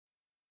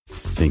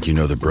Think you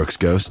know the Brooks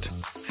Ghost?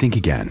 Think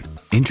again.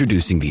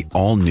 Introducing the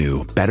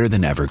all-new,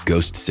 better-than-ever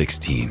Ghost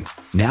 16.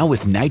 Now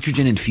with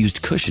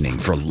nitrogen-infused cushioning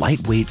for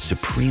lightweight,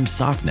 supreme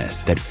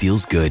softness that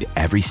feels good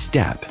every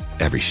step,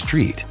 every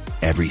street,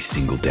 every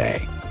single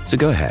day. So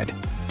go ahead,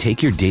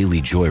 take your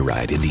daily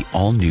joyride in the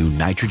all-new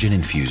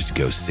nitrogen-infused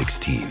Ghost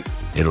 16.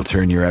 It'll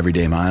turn your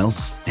everyday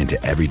miles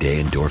into everyday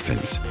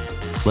endorphins.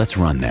 Let's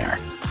run there.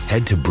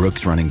 Head to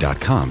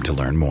brooksrunning.com to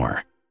learn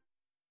more.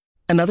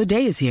 Another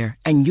day is here,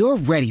 and you're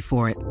ready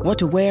for it. What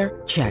to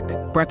wear? Check.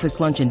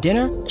 Breakfast, lunch, and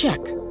dinner?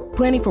 Check.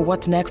 Planning for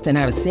what's next and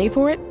how to save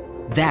for it?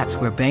 That's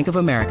where Bank of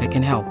America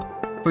can help.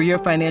 For your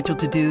financial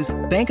to-dos,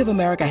 Bank of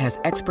America has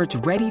experts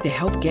ready to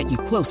help get you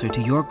closer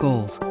to your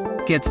goals.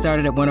 Get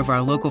started at one of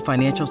our local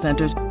financial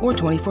centers or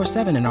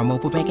 24/7 in our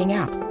mobile banking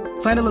app.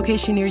 Find a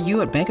location near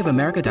you at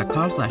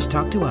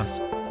bankofamerica.com/talktous.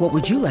 What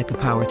would you like the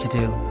power to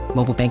do?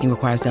 Mobile banking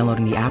requires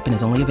downloading the app and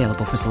is only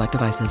available for select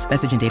devices.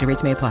 Message and data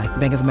rates may apply.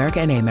 Bank of America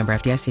N.A., member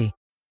FDIC.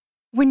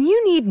 When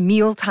you need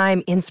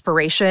mealtime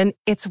inspiration,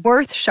 it's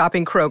worth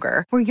shopping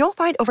Kroger, where you'll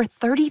find over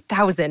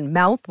 30,000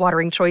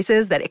 mouth-watering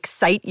choices that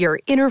excite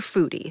your inner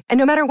foodie. And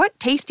no matter what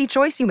tasty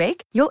choice you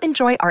make, you'll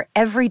enjoy our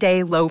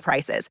everyday low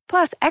prices,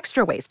 plus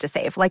extra ways to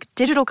save, like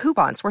digital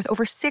coupons worth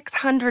over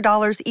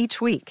 $600 each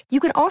week. You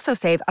can also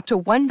save up to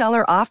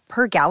 $1 off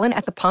per gallon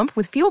at the pump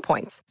with fuel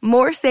points.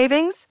 More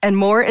savings and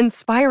more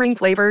inspiring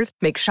flavors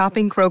make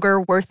shopping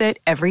Kroger worth it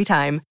every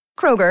time.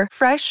 Kroger,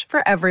 fresh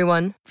for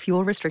everyone.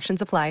 Fuel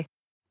restrictions apply.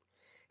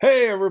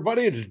 Hey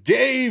everybody, it's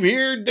Dave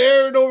here,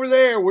 Darren over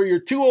there. We're your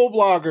two old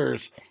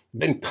bloggers.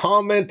 Been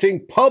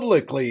commenting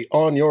publicly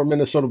on your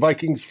Minnesota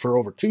Vikings for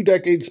over 2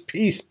 decades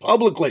apiece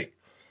publicly.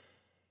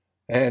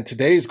 And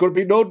today is going to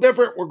be no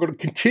different. We're going to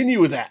continue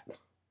with that.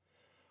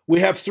 We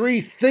have 3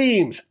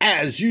 themes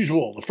as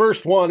usual. The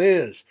first one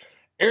is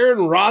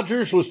Aaron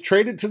Rodgers was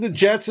traded to the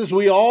Jets, as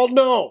we all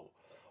know.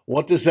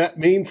 What does that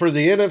mean for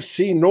the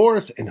NFC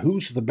North, and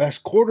who's the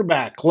best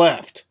quarterback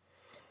left?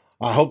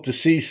 I hope to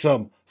see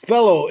some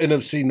fellow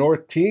NFC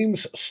North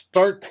teams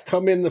start to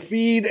come in the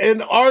feed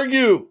and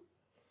argue.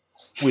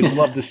 We'd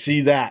love to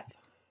see that.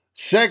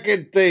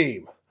 Second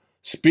theme,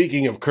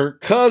 speaking of Kirk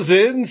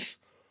Cousins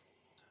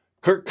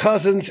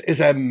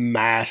is a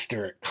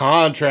master at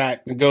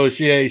contract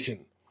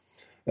negotiation.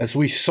 As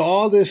we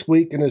saw this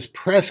week in his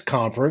press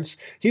conference,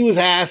 he was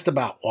asked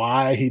about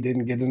why he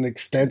didn't get an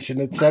extension,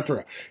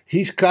 etc.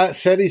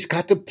 Said he's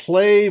got to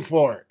play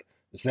for it.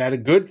 Is that a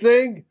good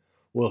thing?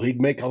 Will he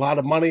make a lot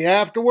of money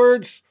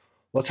afterwards?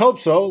 Let's hope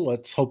so.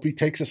 Let's hope he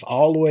takes us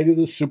all the way to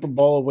the Super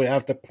Bowl if we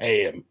have to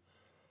pay him.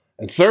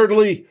 And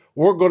thirdly,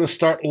 we're going to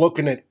start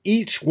looking at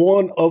each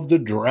one of the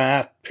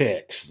draft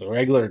picks, the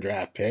regular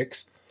draft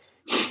picks,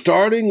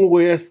 starting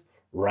with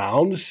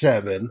round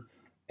 7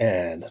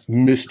 and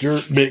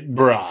Mr.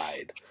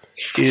 McBride.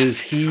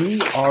 Is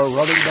he our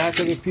running back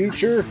of the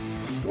future?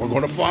 We're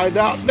going to find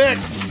out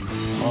next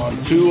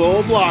on Two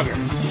Old Bloggers.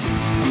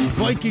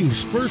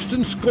 Vikings First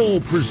and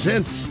Skol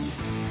presents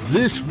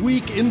This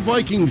Week in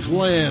Vikings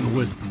Land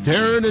with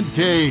Darren and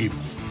Dave,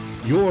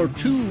 your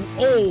 2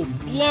 old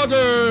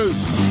bloggers.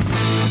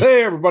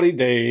 Hey everybody,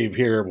 Dave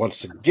here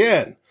once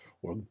again.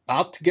 We're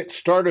about to get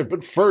started,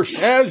 but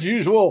first, as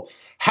usual,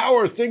 how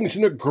are things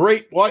in the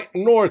Great White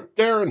North,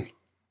 Darren?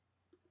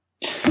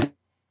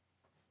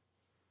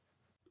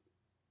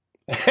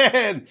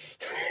 And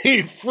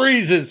he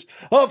freezes.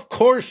 Of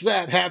course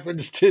that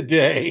happens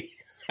today.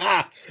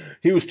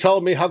 He was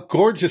telling me how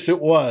gorgeous it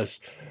was.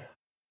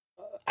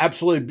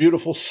 Absolutely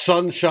beautiful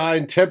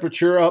sunshine,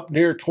 temperature up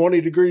near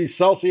 20 degrees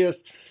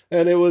Celsius,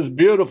 and it was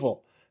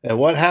beautiful. And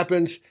what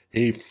happens?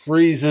 He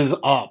freezes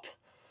up.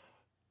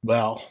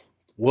 Well,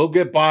 we'll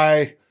get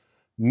by.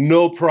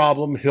 No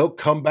problem. He'll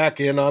come back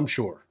in, I'm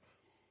sure.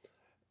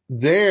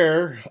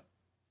 There,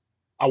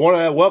 I want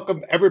to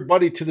welcome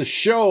everybody to the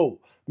show.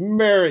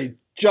 Mary,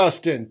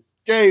 Justin,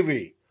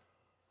 Davey.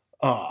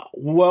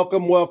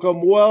 Welcome.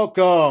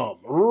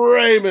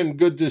 Raymond,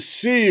 good to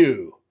see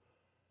you.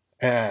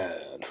 And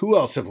who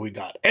else have we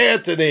got?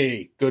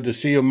 Anthony, good to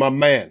see you, my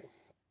man.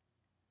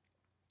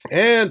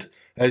 And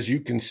as you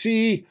can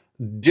see,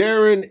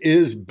 Darren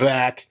is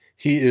back.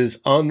 He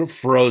is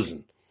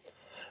unfrozen.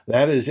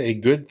 That is a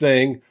good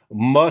thing.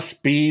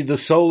 Must be the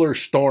solar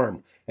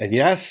storm. And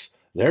yes,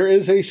 there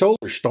is a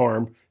solar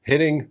storm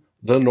hitting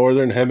the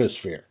northern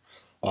hemisphere.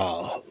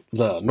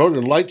 The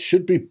northern lights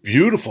should be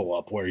beautiful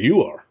up where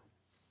you are.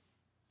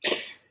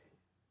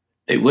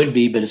 They would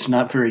be, but it's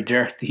not very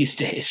dark these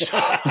days,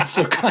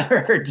 so kind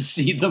of hard to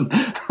see them.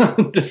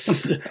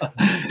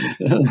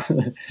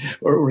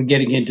 We're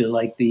getting into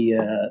like the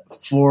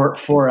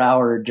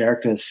 4-hour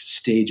darkness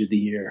stage of the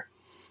year.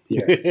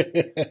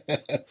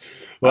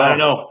 Well, I don't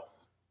know.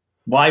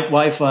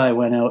 Wi-Fi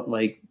went out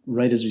like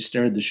right as we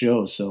started the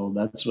show, so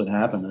that's what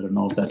happened. I don't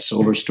know if that's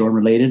solar storm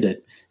related.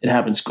 It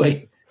happens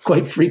quite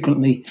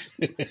frequently.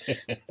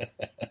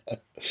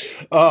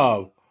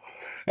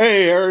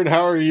 Hey, Aaron,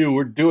 how are you?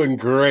 We're doing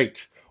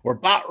great. We're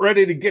about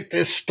ready to get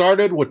this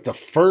started with the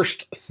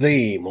first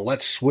theme.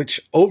 Let's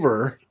switch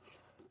over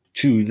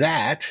to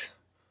that.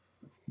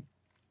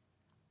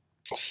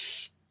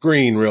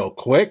 screen real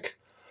quick.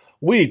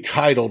 We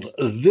titled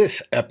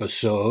this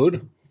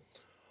episode,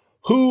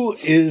 Who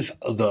is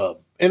the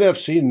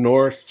NFC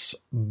North's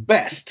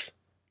best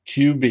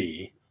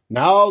QB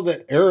now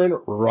that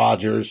Aaron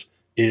Rodgers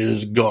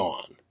is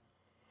gone?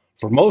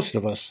 For most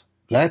of us,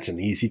 that's an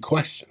easy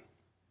question.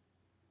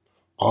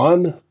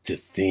 On to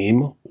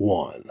theme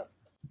one.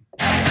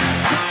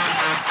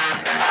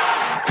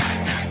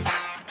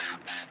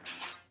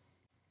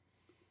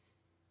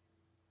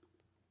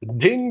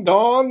 Ding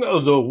dong,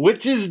 the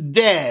witch is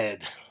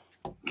dead.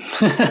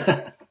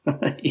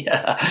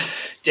 Yeah,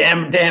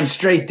 damn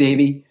straight,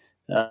 Davey.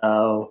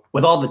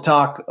 With all the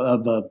talk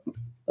of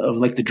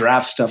like the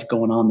draft stuff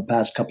going on the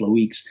past couple of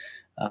weeks,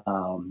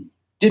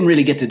 didn't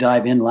really get to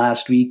dive in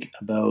last week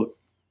about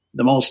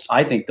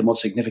I think the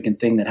most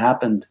significant thing that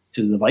happened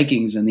to the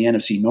Vikings in the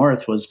NFC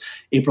North was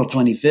April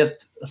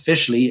 25th.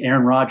 Officially,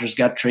 Aaron Rodgers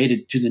got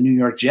traded to the New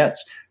York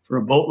Jets for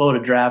a boatload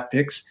of draft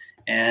picks,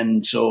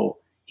 and so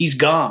he's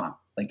gone.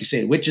 Like you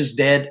say, witch is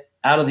dead,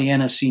 out of the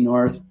NFC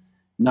North.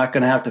 Not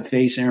going to have to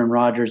face Aaron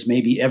Rodgers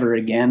maybe ever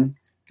again,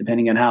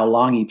 depending on how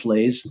long he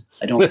plays.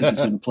 I don't think he's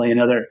going to play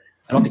another.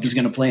 I don't think he's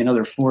going to play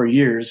another 4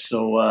 years.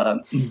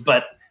 So,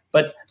 but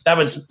that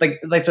was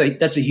like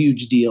that's a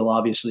huge deal,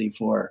 obviously,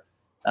 for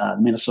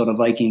Minnesota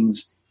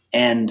Vikings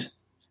and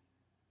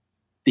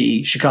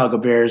the Chicago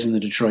Bears and the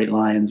Detroit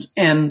Lions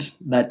and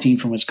that team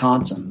from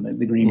Wisconsin,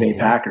 the Green Bay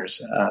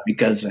Packers,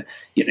 because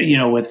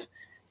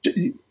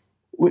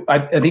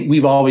I think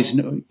we've always,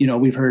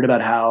 we've heard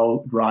about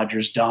how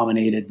Rodgers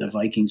dominated the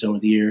Vikings over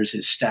the years.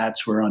 His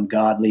stats were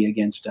ungodly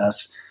against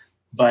us,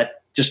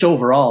 but just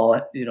overall,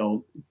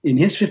 in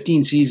his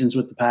 15 seasons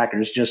with the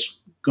Packers,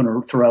 just going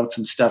to throw out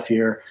some stuff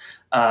here.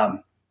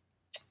 In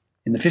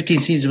the 15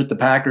 seasons with the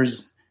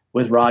Packers,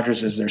 with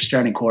Rodgers as their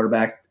starting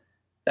quarterback,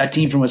 that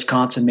team from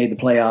Wisconsin made the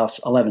playoffs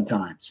 11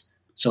 times.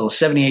 So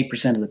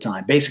 78% of the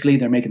time. Basically,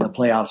 they're making the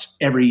playoffs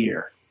every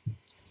year.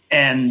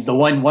 And the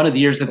one of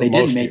the years that they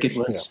didn't make it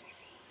was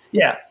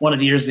one of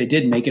the years they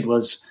didn't make it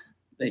was,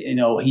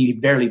 he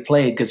barely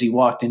played because he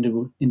walked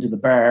into the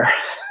bar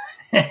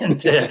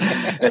and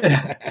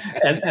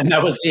that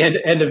was the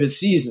end of his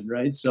season,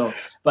 right? So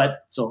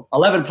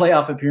 11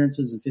 playoff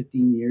appearances in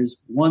 15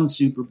 years, 1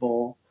 Super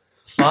Bowl,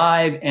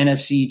 5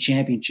 NFC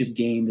championship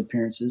game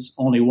appearances,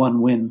 only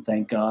 1 win,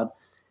 thank God.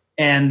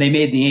 And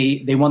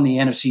they won the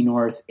NFC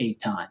North 8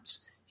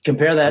 times.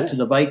 Compare that to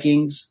the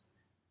Vikings.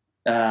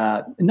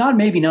 Not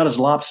as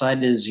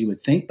lopsided as you would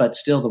think, but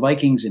still the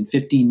Vikings in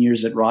 15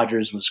 years that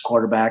Rodgers was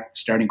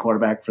starting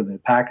quarterback for the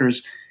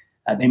Packers,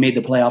 they made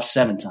the playoffs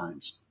 7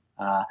 times.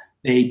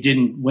 They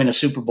didn't win a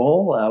Super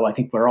Bowl. I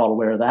think we're all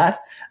aware of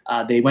that.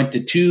 They went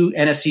to 2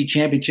 NFC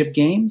championship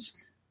games.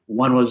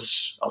 One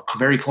was a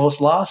very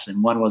close loss,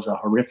 and one was a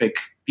horrific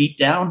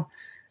beatdown.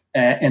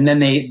 And then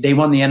they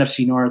won the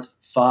NFC North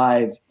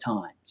 5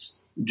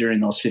 times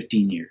during those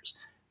 15 years.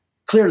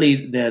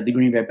 Clearly, the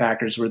Green Bay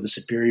Packers were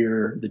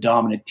the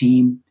dominant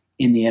team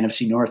in the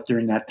NFC North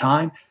during that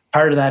time.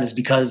 Part of that is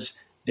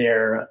because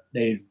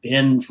they've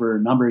been for a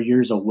number of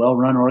years a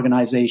well-run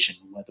organization,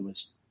 whether it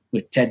was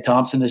with Ted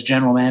Thompson as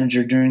general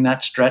manager during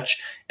that stretch,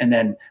 and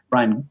then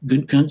Brian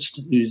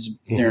Gutekunst,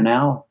 who's there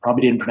now.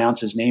 Probably didn't pronounce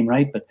his name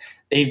right, but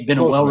they've been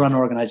a well-run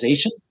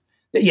organization.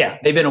 Yeah,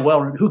 they've been a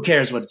well-run. Who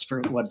cares what it's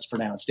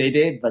pronounced,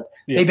 Dave? But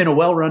they've been a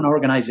well-run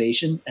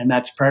organization, and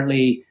that's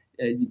partly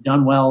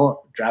done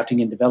well,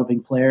 drafting and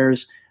developing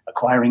players,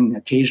 acquiring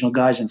occasional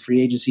guys in free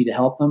agency to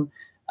help them.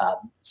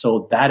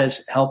 So that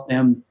has helped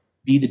them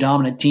be the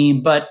dominant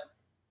team. But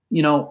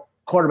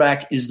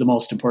quarterback is the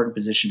most important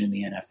position in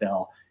the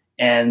NFL.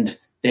 And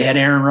they had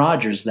Aaron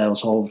Rodgers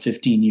those whole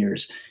 15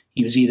 years.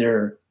 He was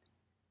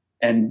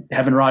and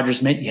having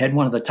Rodgers meant you had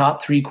one of the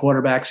top 3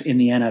 quarterbacks in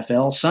the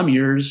NFL. Some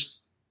years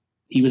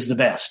he was the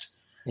best.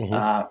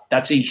 Mm-hmm.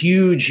 That's a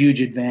huge, huge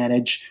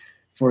advantage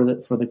for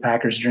the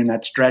Packers during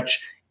that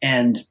stretch.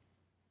 And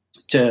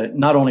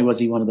not only was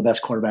he one of the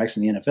best quarterbacks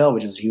in the NFL,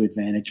 which is a huge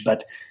advantage,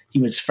 but he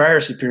was far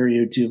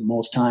superior to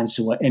most times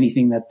to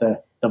anything that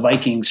the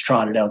Vikings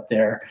trotted out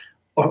there,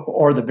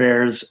 or the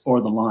Bears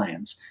or the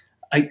Lions.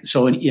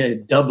 So a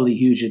doubly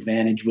huge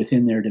advantage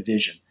within their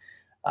division.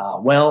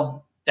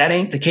 Well, that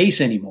ain't the case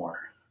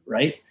anymore,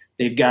 right?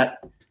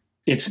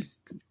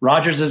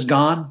 Rodgers is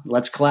gone.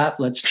 Let's clap.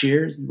 Let's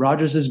cheers.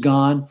 Rodgers is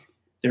gone.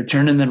 They're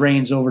turning the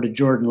reins over to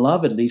Jordan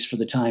Love, at least for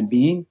the time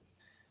being.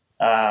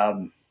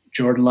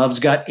 Jordan Love's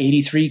got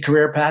 83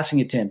 career passing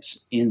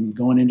attempts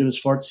going into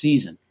his 4th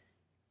season.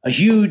 A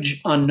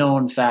huge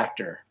unknown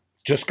factor.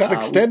 Just got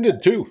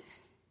extended too.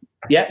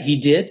 Yeah, he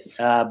did.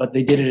 But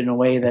they did it in a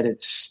way that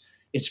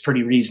it's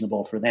pretty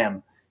reasonable for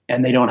them.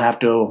 And they don't have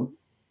to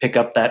pick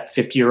up that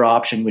 5th-year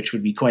option, which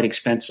would be quite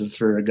expensive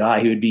for a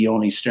guy who would be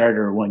only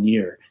starter 1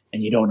 year,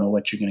 and you don't know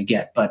what you're going to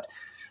get. But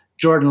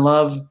Jordan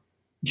Love,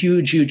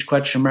 huge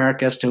question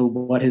mark as to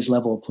what his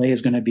level of play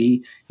is going to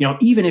be.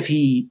 Even if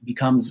he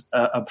becomes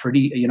a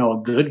pretty, a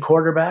good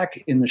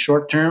quarterback in the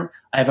short term,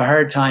 I have a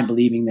hard time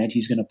believing that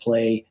he's going to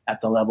play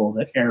at the level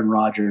that Aaron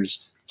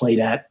Rodgers played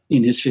at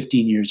in his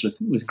 15 years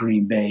with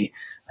Green Bay.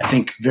 I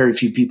think very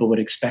few people would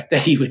expect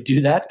that he would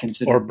do that.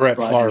 Or Brett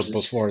Favre Rodgers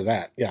before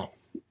that, yeah.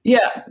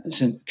 Yeah,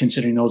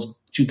 considering those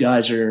two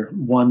guys are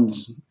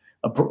one's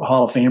a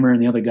Hall of Famer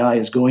and the other guy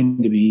is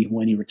going to be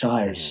when he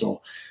retires.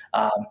 So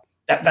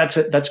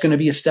that's going to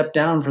be a step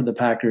down for the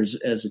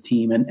Packers as a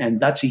team, and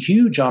that's a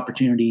huge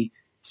opportunity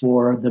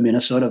for the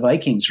Minnesota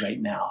Vikings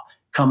right now.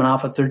 Coming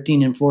off a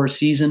 13-4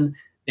 season,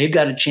 they've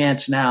got a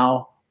chance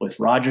now with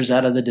Rodgers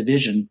out of the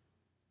division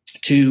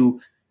to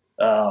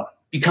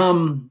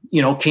become,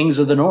 kings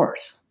of the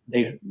North.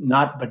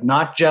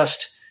 Not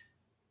just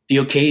the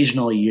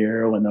occasional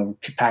year when the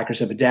Packers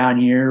have a down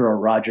year or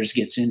Rodgers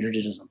gets injured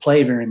and doesn't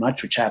play very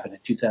much, which happened in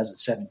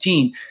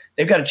 2017.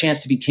 They've got a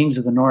chance to be kings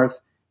of the North,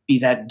 be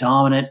that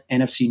dominant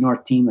NFC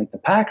North team like the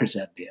Packers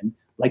have been,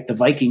 like the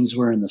Vikings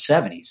were in the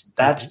 70s.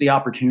 That's the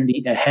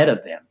opportunity ahead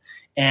of them.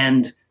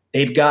 And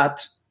they've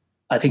got,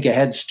 I think, a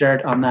head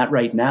start on that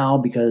right now,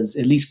 because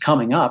at least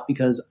coming up,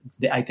 because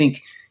I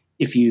think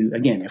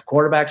if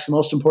quarterback's the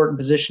most important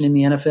position in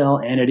the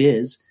NFL, and it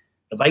is,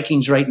 the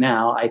Vikings right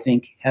now, I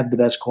think, have the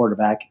best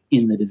quarterback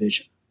in the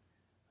division.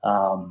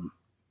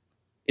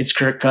 It's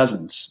Kirk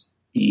Cousins.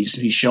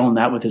 He's shown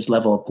that with his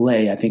level of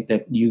play. I think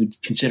that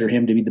you'd consider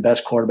him to be the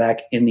best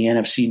quarterback in the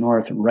NFC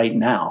North right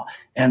now,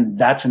 and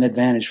that's an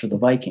advantage for the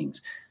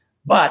Vikings.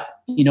 But,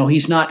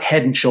 he's not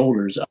head and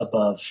shoulders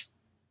above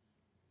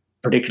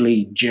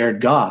particularly Jared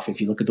Goff,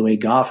 if you look at the way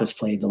Goff has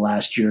played the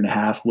last year and a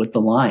half with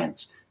the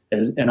Lions.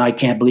 And I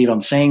can't believe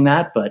I'm saying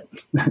that, but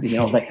I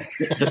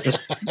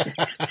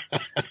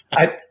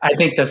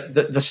think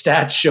the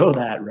stats show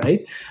that,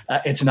 right?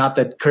 It's not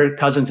that Kirk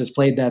Cousins has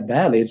played that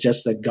badly; it's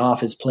just that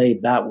Goff has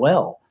played that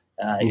well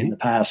in the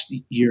past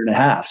year and a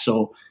half.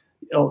 So,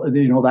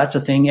 that's a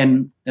thing.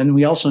 And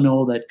we also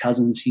know that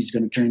Cousins, he's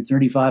going to turn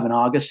 35 in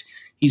August.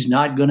 He's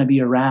not going to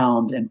be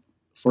around and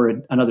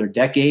for another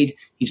decade.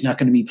 He's not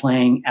going to be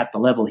playing at the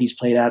level he's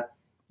played at,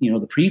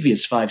 the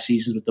previous 5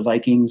 seasons with the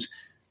Vikings.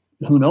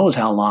 Who knows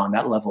how long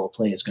that level of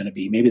play is going to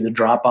be? Maybe the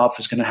drop-off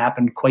is going to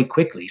happen quite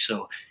quickly.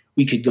 So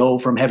we could go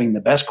from having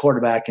the best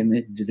quarterback in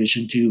the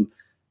division to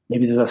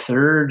maybe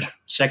the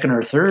second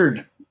or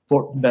third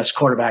best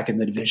quarterback in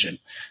the division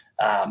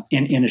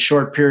in a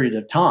short period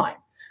of time.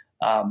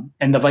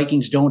 And the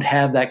Vikings don't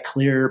have that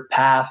clear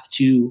path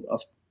to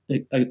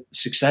a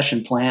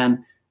succession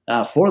plan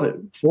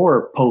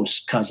for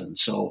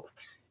post-Cousins. So,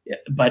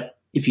 but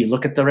if you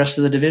look at the rest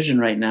of the division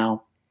right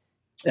now,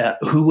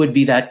 who would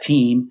be that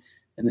team?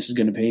 And this is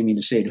going to pay me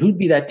to say it, who'd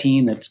be that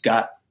team that's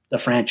got the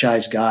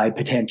franchise guy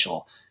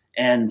potential?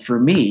 And for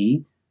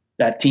me,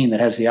 that team that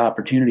has the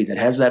opportunity, that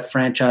has that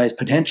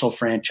potential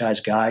franchise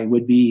guy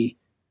would be,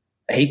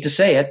 I hate to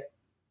say it,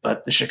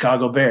 but the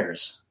Chicago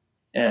Bears,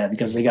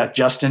 because they got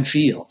Justin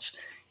Fields.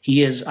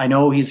 I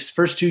know his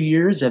first 2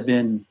 years have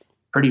been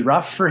pretty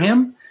rough for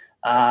him.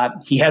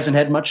 He hasn't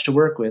had much to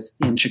work with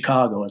in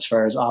Chicago as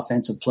far as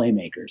offensive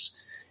playmakers.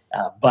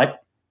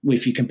 But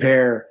if you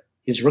compare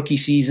his rookie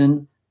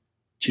season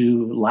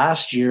to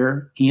last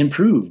year, he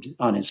improved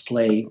on his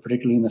play,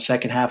 particularly in the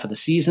second half of the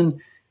season.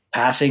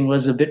 Passing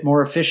was a bit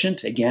more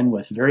efficient, again,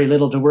 with very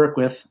little to work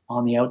with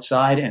on the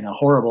outside and a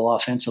horrible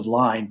offensive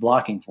line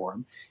blocking for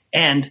him.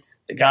 And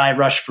the guy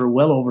rushed for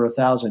well over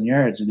 1,000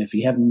 yards. And if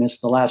he hadn't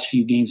missed the last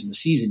few games of the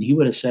season, he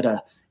would have set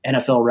a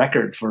NFL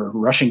record for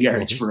rushing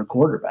yards for a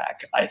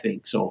quarterback, I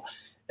think. So,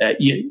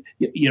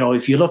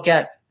 if you look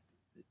at,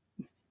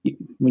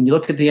 when you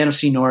look at the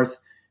NFC North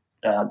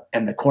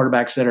and the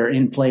quarterbacks that are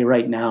in play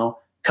right now,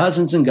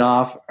 Cousins and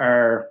Goff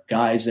are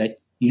guys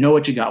that you know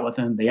what you got with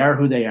them. They are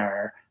who they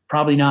are.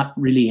 Probably not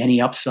really any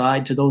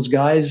upside to those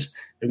guys.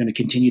 They're going to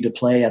continue to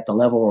play at the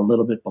level or a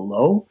little bit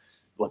below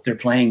what they're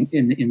playing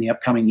in the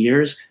upcoming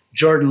years.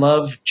 Jordan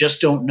Love, just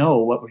don't know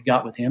what we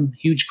got with him.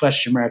 Huge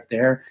question mark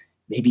there.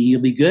 Maybe he'll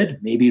be good.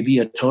 Maybe he'll be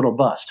a total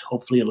bust.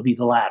 Hopefully it'll be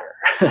the latter.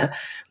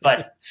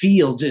 But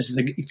Fields is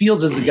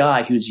the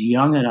guy who's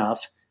young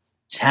enough,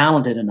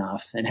 talented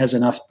enough, and has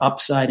enough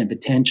upside and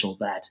potential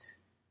that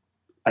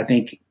I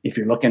think if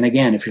you're looking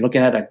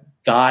at a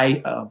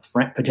guy, a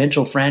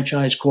potential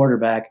franchise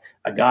quarterback,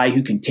 a guy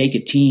who can take a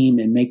team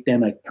and make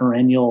them a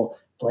perennial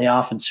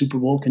playoff and Super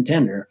Bowl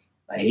contender,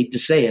 I hate to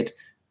say it,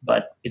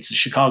 but it's the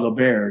Chicago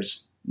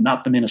Bears,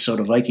 not the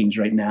Minnesota Vikings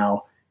right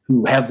now,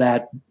 who have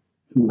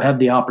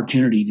the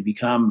opportunity to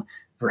become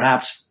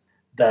perhaps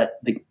the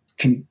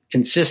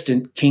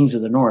consistent kings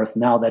of the North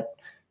now that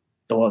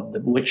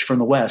the witch from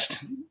the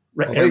West,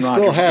 they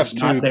still have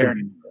to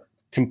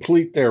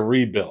complete their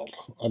rebuild.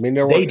 I mean,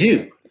 they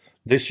do.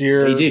 This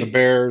year, the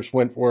Bears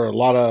went where a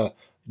lot of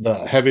the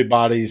heavy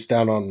bodies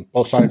down on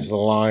both sides of the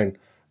line.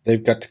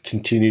 They've got to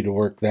continue to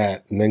work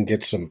that and then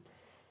get some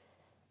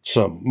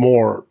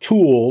more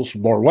tools,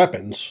 more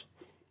weapons,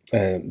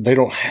 and they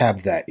don't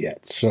have that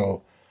yet.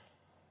 So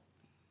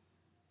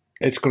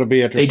it's going to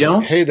be interesting. They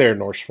don't? Hey there,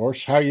 Norse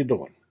Force. How you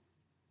doing?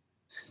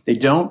 They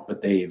don't,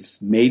 but they've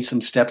made some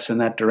steps in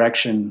that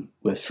direction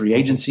with free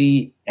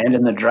agency and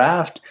in the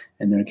draft,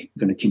 and they're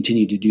going to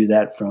continue to do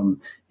that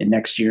from in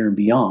next year and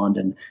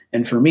beyond.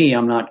 And for me,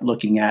 I'm not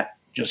looking at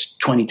just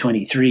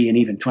 2023 and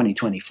even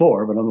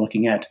 2024, but I'm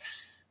looking at,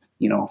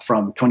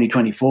 from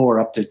 2024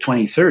 up to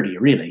 2030,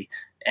 really.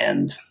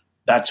 And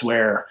that's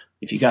where,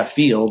 if you got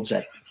Fields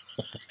at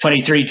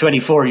 23,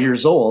 24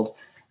 years old,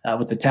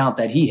 with the talent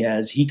that he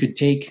has, he could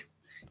take,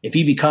 if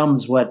he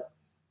becomes what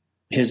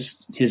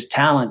his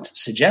talent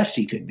suggests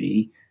he could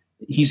be,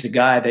 he's a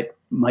guy that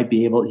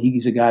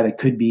he's a guy that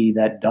could be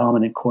that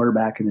dominant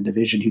quarterback in the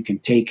division who can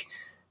take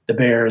the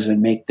Bears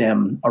and make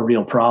them a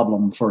real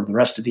problem for the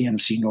rest of the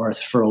NFC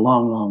North for a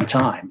long, long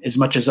time. As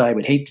much as I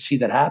would hate to see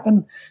that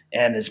happen,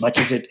 and as much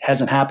as it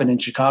hasn't happened in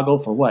Chicago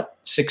for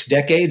 6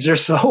 decades or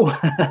so.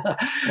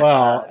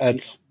 Well,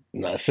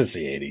 since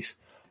the 80s.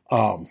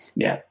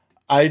 Yeah.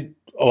 And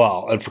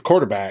for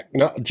quarterback,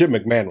 Jim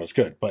McMahon was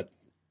good, but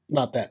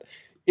not that.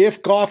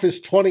 If Goff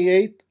is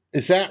 28,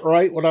 is that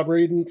right? What I'm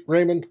reading,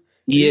 Raymond?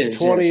 He's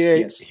 28.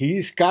 Yes.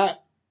 He's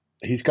got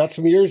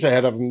some years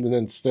ahead of him, and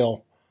then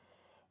still,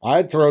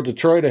 I'd throw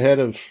Detroit ahead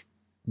of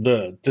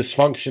the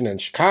dysfunction in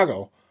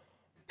Chicago,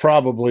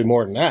 probably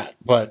more than that.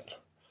 But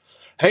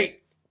hey,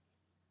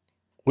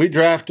 we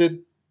drafted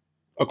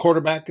a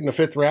quarterback in the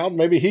 5th round.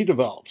 Maybe he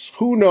develops.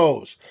 Who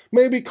knows?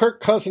 Maybe Kirk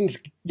Cousins,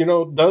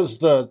 does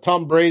the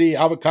Tom Brady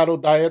avocado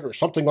diet or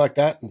something like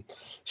that and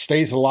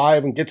stays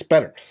alive and gets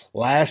better.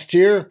 Last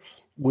year,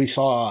 we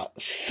saw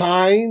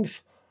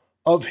signs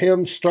of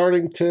him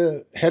starting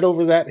to head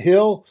over that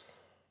hill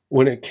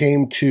when it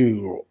came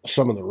to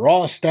some of the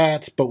raw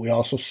stats, but we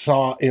also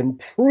saw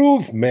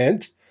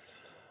improvement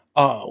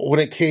when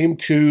it came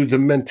to the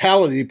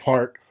mentality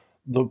part,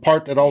 the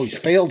part that always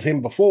failed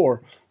him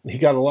before. He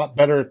got a lot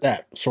better at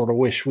that. Sort of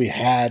wish we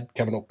had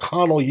Kevin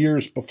O'Connell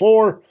years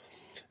before.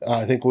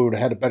 I think we would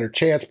have had a better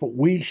chance, but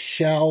we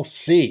shall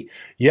see.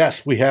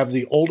 Yes, we have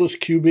the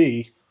oldest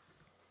QB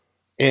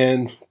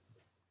in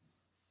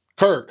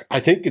Kirk,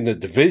 I think, in the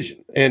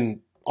division,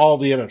 in all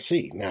the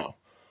NFC now.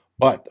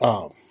 But,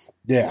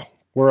 yeah,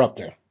 we're up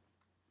there.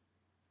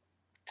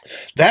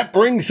 That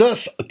brings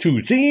us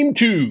to Theme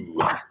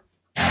 2.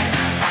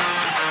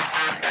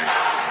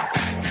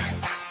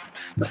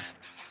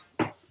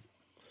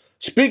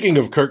 Speaking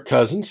of Kirk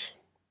Cousins,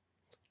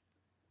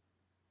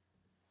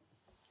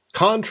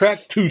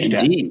 contract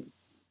two-step. Indeed.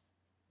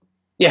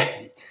 Yeah.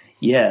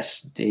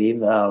 Yes,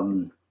 Dave.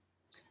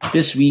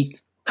 This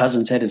week,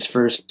 Cousins had his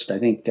first, I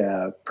think,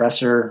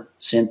 presser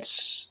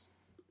since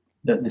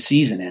the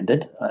season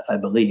ended, I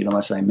believe,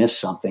 unless I missed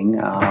something.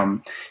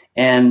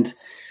 And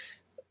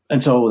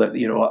so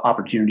that,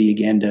 opportunity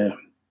again to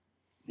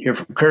hear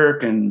from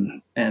Kirk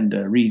and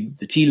read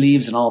the tea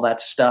leaves and all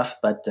that stuff.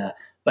 But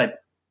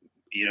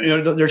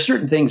there are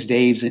certain things,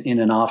 Dave's, in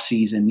an off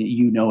season,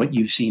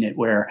 you've seen it,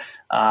 where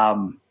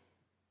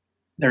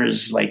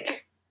there's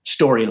like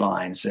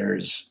storylines,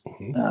 there's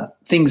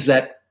things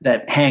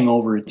that hang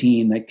over a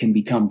team that can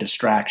become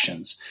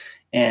distractions.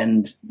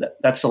 And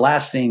that's the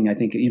last thing, I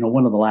think,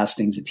 one of the last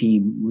things a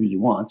team really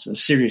wants. A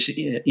serious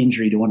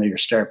injury to one of your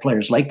star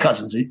players like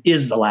Cousins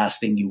is the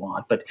last thing you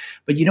want. But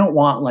you don't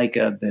want like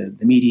the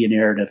media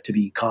narrative to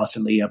be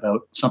constantly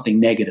about something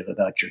negative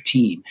about your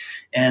team.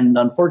 And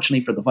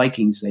unfortunately for the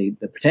Vikings, the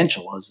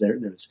potential was there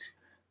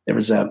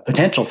was a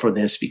potential for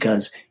this,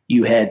 because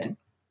you had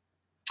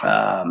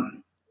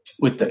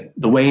with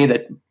the way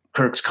that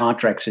Kirk's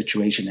contract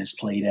situation has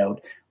played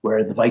out,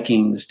 where the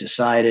Vikings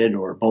decided,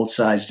 or both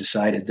sides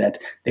decided, that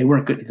they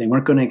weren't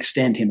going to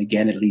extend him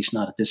again, at least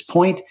not at this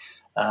point.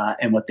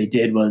 And what they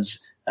did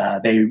was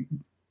they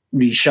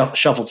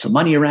reshuffled some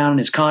money around in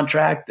his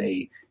contract.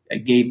 They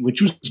gave,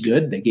 which was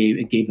good.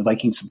 It gave the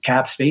Vikings some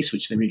cap space,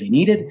 which they really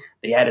needed.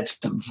 They added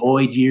some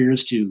void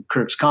years to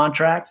Kirk's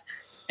contract,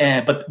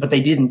 but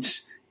they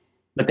didn't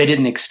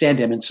extend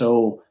him, and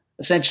so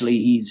essentially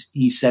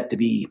he's set to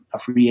be a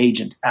free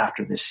agent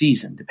after this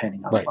season,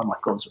 depending on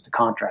what goes with the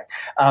contract.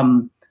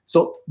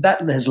 So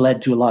that has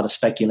led to a lot of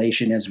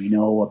speculation, as we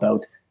know,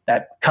 about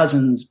that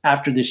Cousins,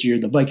 after this year,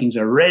 the Vikings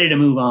are ready to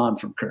move on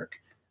from Kirk.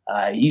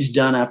 He's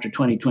done after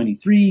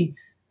 2023.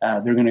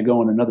 They're going to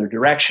go in another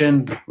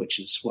direction, which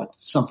is what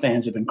some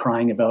fans have been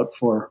crying about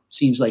for,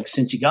 seems like,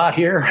 since he got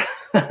here.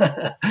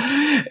 Or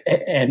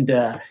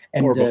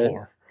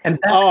before.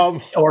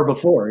 Or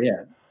before,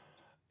 yeah.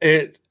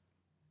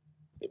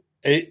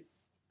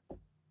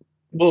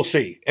 We'll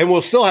see. And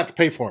we'll still have to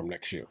pay for him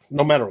next year,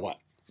 no matter what.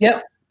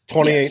 Yep.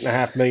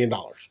 $28.5 million,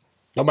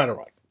 no matter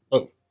what.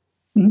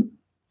 Mm-hmm.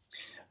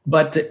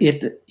 But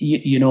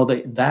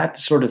that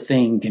sort of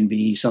thing can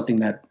be something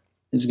that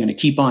is going to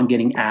keep on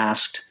getting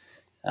asked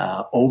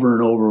over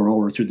and over and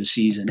over through the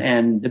season.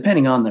 And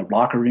depending on the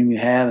locker room you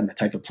have and the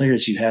type of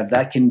players you have,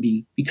 that can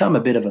become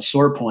a bit of a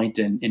sore point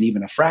and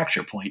even a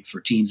fracture point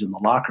for teams in the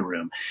locker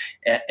room,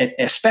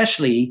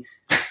 especially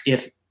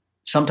if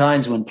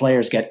sometimes when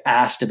players get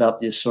asked about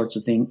this sorts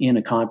of thing in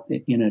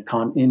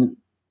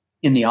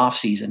the off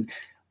season,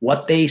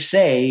 what they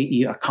say,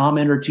 a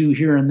comment or two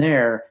here and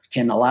there,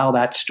 can allow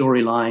that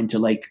storyline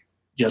to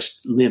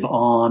just live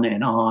on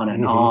and on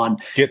and on.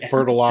 Get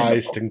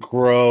fertilized and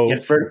grow.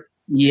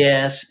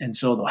 Yes, and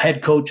so the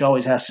head coach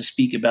always has to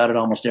speak about it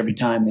almost every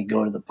time they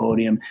go to the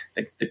podium.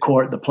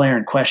 The player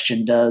in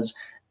question does,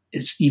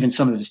 even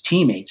some of his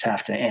teammates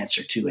have to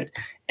answer to it.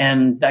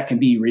 And that can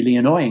be really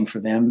annoying for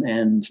them.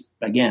 And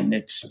again,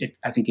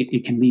 I think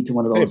it can lead to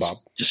one of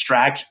those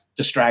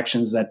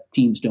distractions that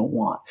teams don't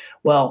want.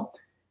 Well,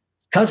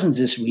 Cousins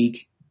this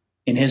week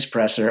in his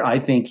presser, I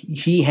think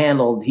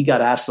he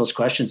got asked those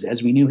questions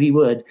as we knew he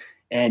would,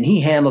 and he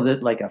handled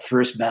it like a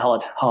first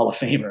ballot Hall of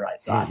Famer, I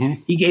thought.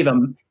 Mm-hmm.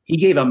 He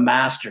gave a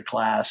master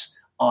class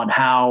on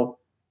how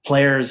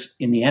players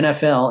in the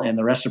NFL and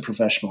the rest of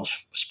professional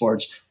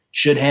sports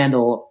should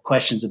handle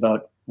questions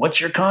about what's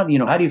your how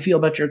do you feel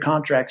about your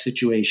contract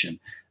situation?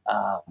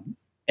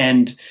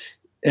 And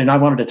I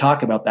wanted to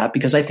talk about that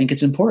because I think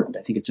it's important.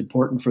 I think it's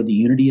important for the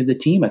unity of the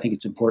team. I think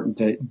it's important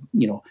to,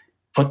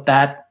 put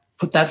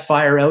that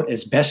fire out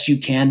as best you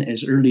can,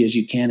 as early as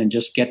you can, and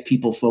just get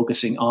people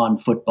focusing on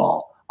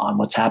football, on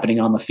what's happening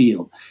on the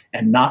field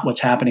and not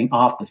what's happening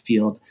off the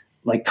field,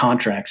 like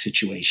contract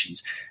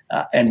situations.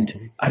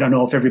 And I don't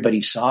know if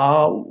everybody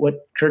saw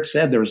what Kirk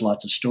said. There was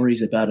lots of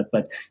stories about it.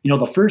 But,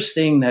 the first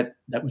thing that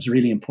was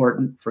really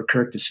important for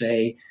Kirk to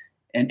say,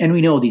 and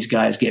we know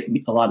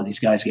a lot of these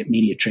guys get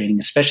media training,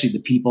 especially the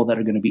people that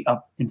are going to be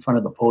up in front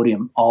of the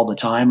podium all the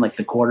time, like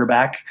the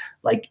quarterback,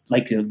 like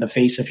the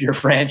face of your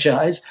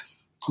franchise.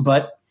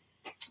 But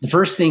the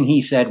first thing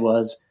he said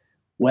was,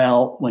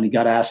 when he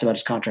got asked about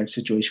his contract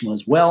situation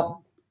was,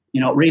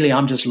 really,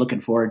 I'm just looking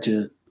forward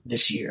to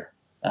this year,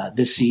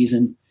 this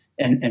season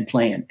and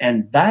playing.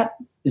 And that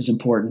is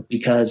important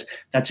because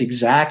that's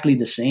exactly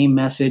the same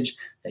message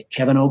that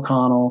Kevin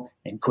O'Connell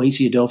and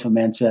Kwesi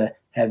Adolfo-Mensah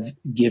have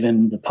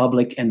given the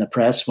public and the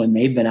press when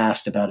they've been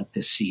asked about it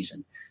this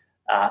season.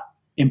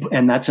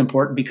 And that's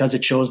important because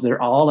it shows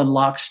they're all in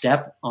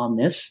lockstep on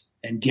this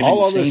and giving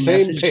all the on same the same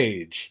message.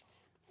 Page.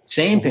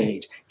 Same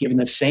page, giving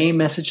the same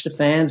message to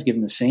fans,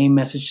 giving the same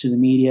message to the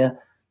media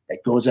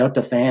that goes out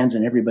to fans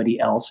and everybody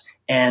else.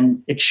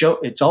 And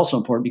it's also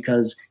important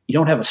because you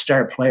don't have a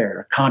star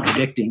player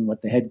contradicting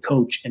what the head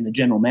coach and the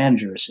general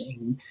manager are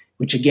saying,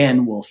 which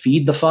again will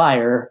feed the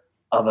fire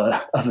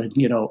and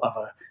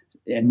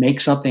make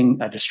something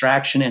a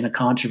distraction and a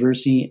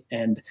controversy,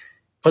 and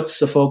puts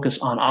the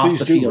focus on off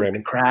the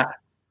field crap.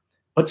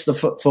 Puts the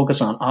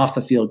focus on off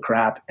the field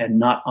crap and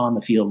not on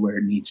the field where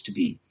it needs to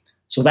be.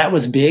 So that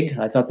was big.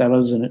 I thought that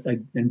was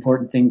an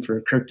important thing for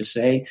Kirk to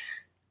say.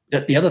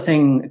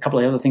 A couple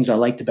of other things I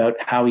liked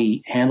about how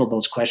he handled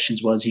those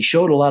questions was he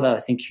showed a lot of, I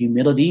think,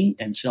 humility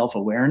and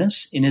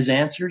self-awareness in his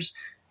answers.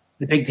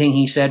 The big thing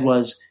he said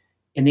was,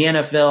 in the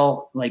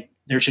NFL,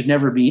 there should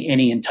never be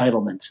any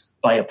entitlement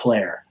by a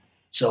player.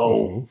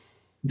 So,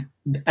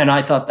 and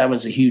I thought that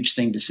was a huge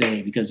thing to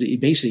say because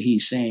basically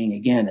he's saying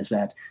again is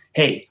that,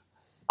 hey,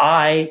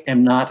 I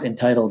am not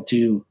entitled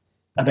to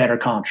a better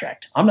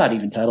contract. I'm not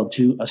even entitled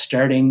to a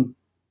starting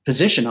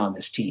position on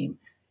this team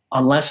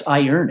unless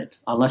I earn it,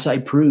 unless I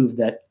prove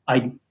that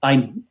I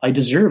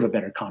deserve a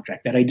better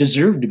contract, that I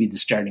deserve to be the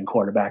starting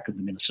quarterback of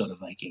the Minnesota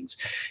Vikings.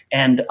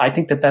 And I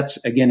think that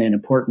that's, again, an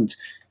important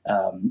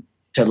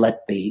to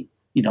let the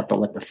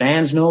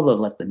fans know, to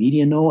let the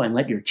media know, and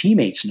let your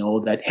teammates know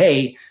that,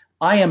 hey,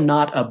 I am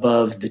not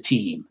above the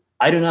team.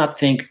 I do not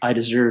think I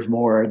deserve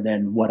more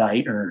than what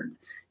I earn.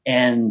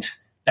 And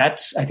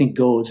that's, I think,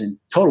 goes in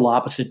total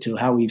opposite to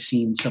how we've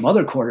seen some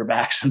other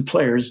quarterbacks and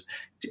players,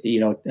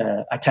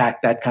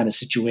 attack that kind of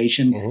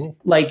situation.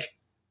 Like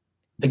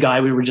the guy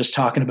we were just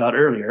talking about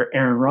earlier,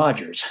 Aaron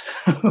Rodgers,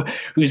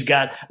 who's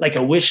got like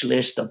a wish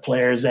list of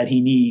players that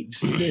he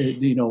needs,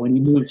 when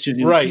he moves to a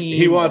new team.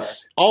 He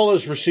wants all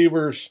his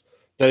receivers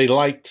that he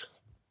liked.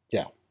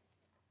 Yeah.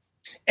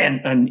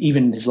 And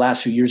even his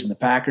last few years in the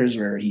Packers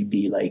where he'd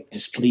be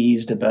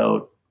displeased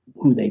about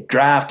who they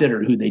drafted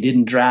or who they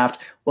didn't draft.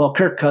 Well,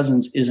 Kirk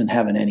Cousins isn't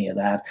having any of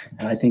that.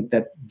 And I think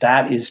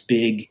that is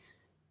big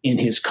in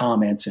his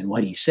comments and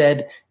what he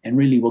said, and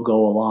really will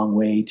go a long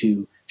way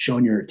to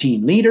showing you're a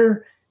team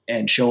leader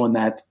and showing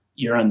that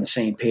you're on the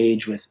same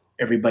page with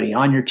everybody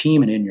on your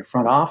team and in your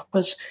front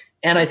office.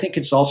 And I think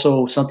it's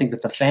also something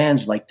that the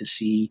fans like to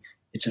see.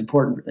 It's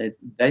important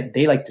that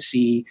they like to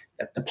see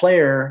that the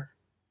player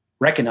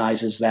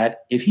recognizes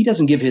that if he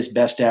doesn't give his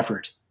best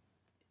effort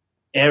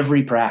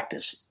every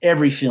practice,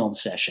 every film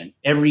session,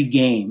 every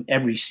game,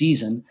 every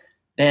season,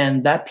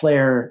 then that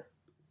player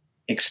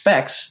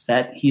expects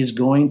that he is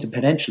going to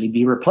potentially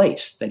be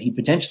replaced, that he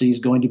potentially is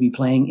going to be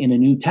playing in a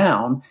new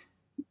town,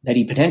 that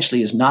he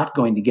potentially is not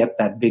going to get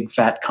that big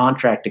fat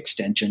contract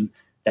extension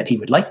that he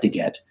would like to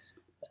get.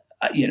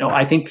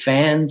 I think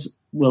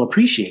fans will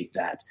appreciate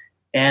that.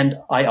 And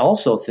I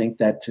also think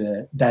that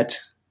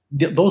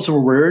those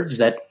were words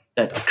that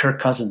Kirk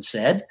Cousins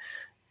said,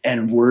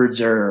 and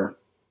words are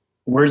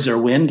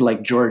wind,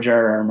 like George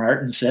R.R.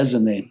 Martin says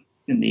in the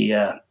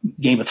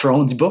Game of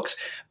Thrones books.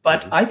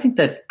 But I think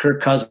that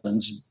Kirk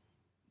Cousins,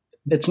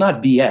 it's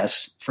not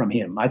BS from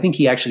him. I think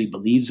he actually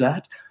believes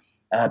that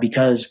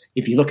because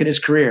if you look at his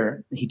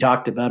career, he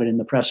talked about it in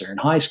the presser. In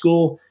high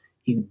school,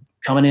 he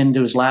coming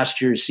into his last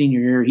year, his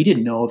senior year, he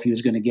didn't know if he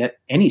was going to get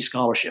any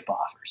scholarship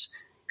offers.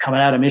 Coming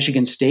out of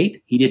Michigan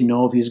State, he didn't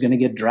know if he was going to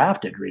get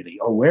drafted really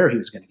or where he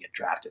was going to get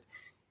drafted.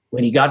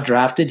 when he got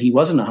drafted, he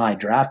wasn't a high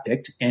draft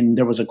pick, and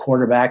there was a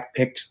quarterback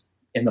picked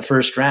in the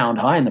first round,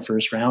 high in the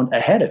first round,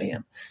 ahead of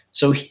him.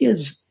 So he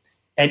is,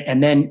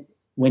 and then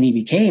when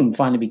he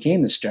finally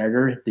became the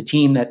starter, the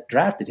team that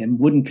drafted him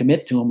wouldn't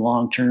commit to him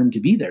long term to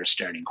be their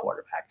starting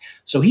quarterback.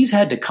 So he's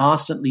had to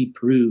constantly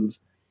prove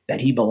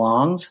that he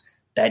belongs,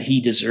 that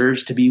he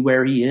deserves to be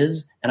where he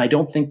is. And I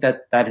don't think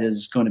that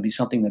is going to be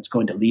something that's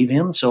going to leave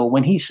him. So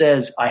when he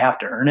says, I have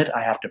to earn it,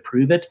 I have to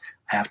prove it,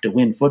 I have to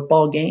win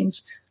football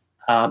games,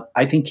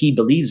 I think he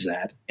believes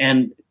that.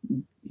 And,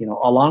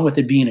 along with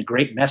it being a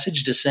great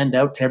message to send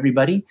out to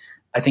everybody,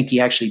 I think he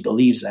actually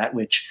believes that,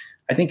 which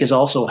I think has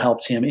also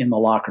helped him in the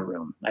locker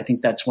room. I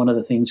think that's one of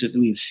the things that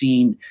we've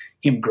seen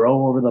him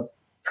grow over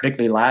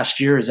particularly last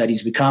year, is that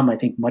he's become, I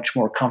think, much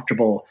more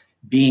comfortable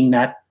being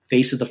that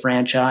face of the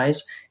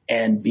franchise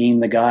and being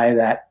the guy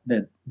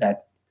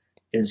that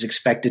is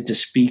expected to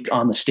speak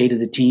on the state of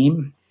the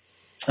team.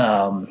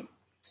 And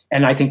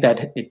I think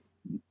that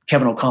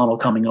Kevin O'Connell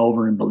coming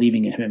over and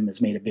believing in him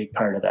has made a big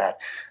part of that.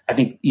 I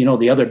think,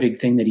 the other big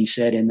thing that he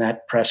said in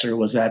that presser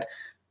was that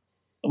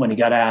when he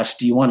got asked,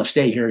 do you want to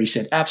stay here? He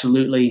said,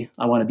 absolutely.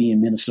 I want to be in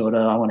Minnesota.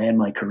 I want to end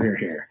my career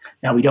here.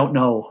 Now, we don't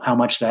know how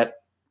much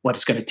what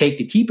it's going to take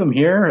to keep him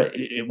here.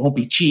 It won't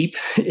be cheap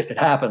if it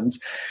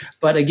happens.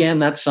 But again,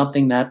 that's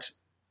something that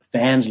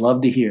fans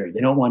love to hear.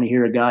 They don't want to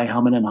hear a guy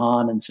humming and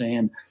hawing and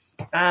saying,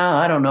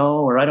 I don't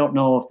know, or I don't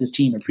know if this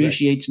team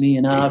appreciates me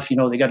enough.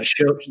 They got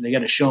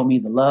to show me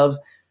the love.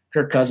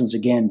 Kirk Cousins,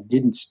 again,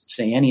 didn't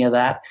say any of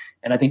that.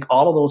 And I think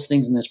all of those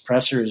things in this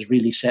presser has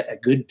really set a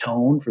good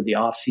tone for the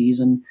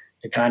offseason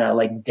to kind of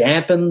like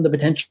dampen the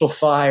potential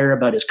fire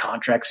about his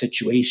contract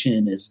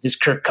situation. Is this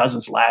Kirk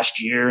Cousins last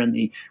year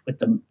with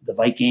the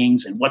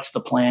Vikings? And what's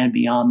the plan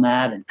beyond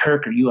that? And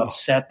Kirk, are you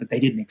upset that they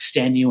didn't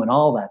extend you and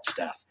all that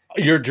stuff?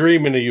 You're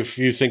dreaming if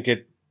you think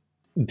it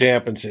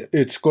dampens it.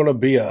 It's going to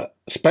be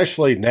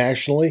especially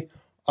nationally,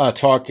 a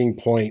talking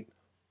point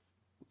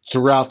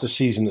throughout the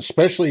season,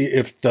 especially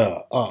if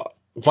the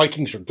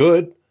Vikings are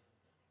good,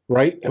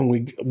 right?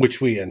 And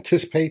which we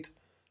anticipate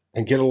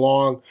and get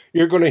along.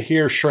 You're going to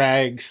hear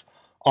Schrags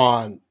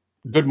on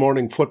Good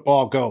Morning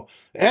Football go,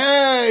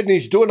 and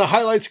he's doing the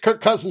highlights.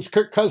 Kirk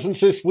Cousins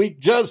this week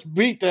just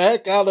beat the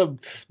heck out of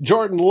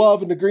Jordan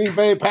Love and the Green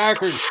Bay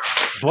Packers,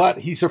 but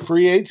he's a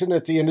free agent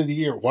at the end of the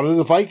year. What are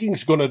the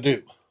Vikings going to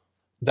do?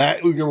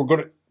 That you're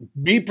going to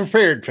be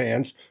prepared,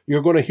 fans.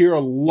 You're going to hear a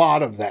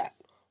lot of that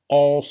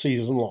all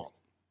season long.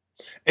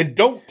 And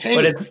don't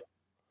cave.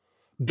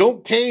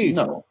 Don't cave.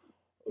 No.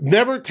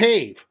 Never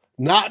cave.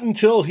 Not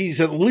until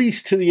he's at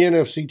least to the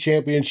NFC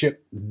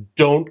Championship.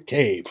 Don't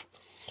cave,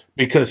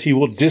 because he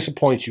will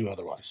disappoint you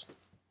otherwise.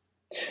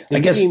 I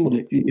guess,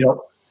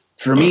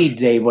 for me,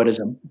 Dave, what is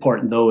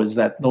important, though, is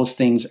that those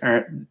things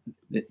aren't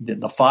 –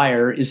 the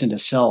fire isn't a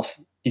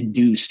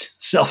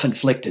self-induced,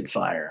 self-inflicted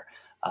fire.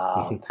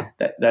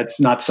 That's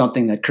not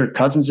something that Kirk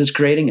Cousins is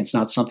creating. It's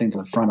not something that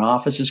the front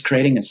office is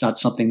creating. It's not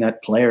something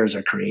that players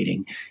are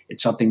creating.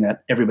 It's something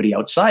that everybody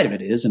outside of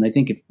it is. And I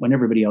think when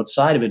everybody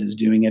outside of it is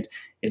doing it,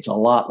 it's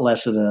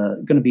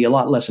going to be a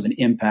lot less of an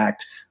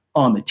impact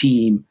on the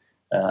team.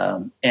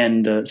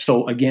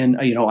 So again,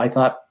 I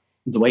thought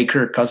the way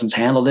Kirk Cousins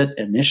handled it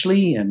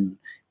initially and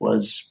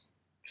was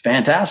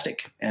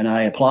fantastic. And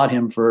I applaud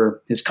him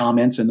for his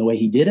comments and the way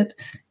he did it.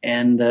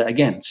 And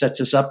again,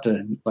 sets us up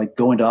to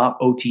go into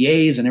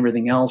OTAs and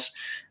everything else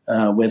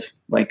with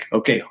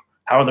okay,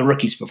 how are the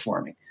rookies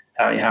performing?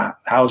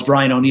 How is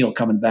Brian O'Neill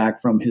coming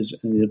back from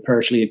his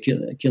partially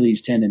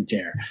Achilles tendon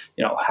tear?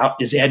 How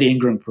is Ed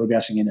Ingram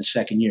progressing in his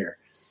second year?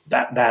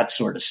 That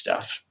sort of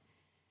stuff.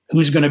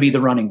 Who's going to be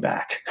the running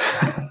back,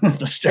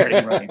 the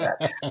starting running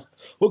back?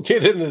 We'll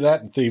get into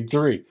that in theme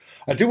 3.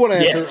 I do want to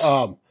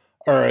answer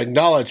or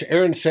acknowledge,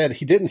 Aaron said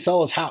he didn't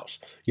sell his house.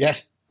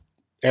 Yes,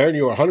 Aaron,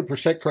 you are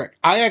 100% correct.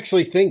 I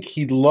actually think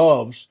he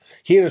and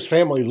his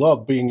family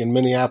love being in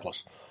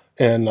Minneapolis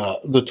and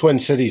the Twin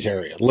Cities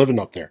area, living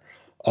up there.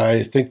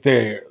 I think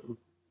the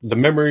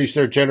memories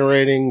they're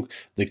generating,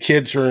 the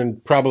kids are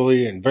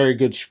probably in very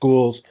good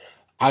schools.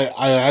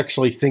 I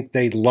actually think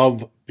they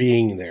love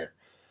being there.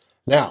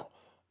 Now,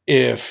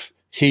 if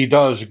he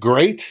does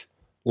great,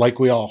 like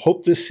we all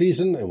hope this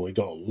season, and we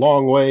go a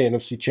long way,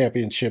 NFC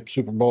Championship,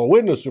 Super Bowl,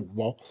 win the Super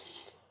Bowl,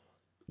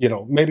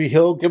 maybe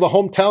he'll give a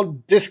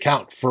hometown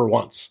discount for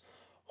once.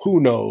 Who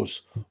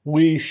knows?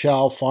 We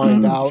shall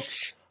find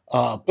out.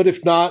 But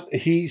if not,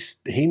 he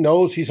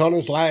knows he's on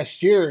his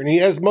last year, and he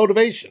has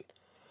motivation.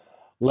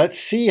 Let's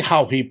see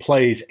how he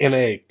plays in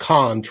a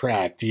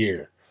contract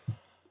year.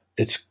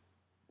 It's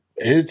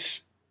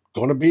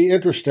going to be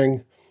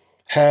interesting.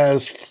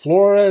 Has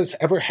Flores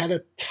ever had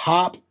a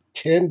top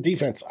 10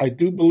 defense? I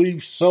do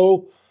believe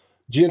so,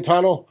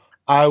 Giantano.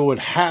 I would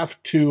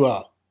have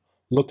to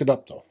look it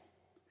up, though.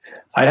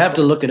 I'd have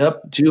to look it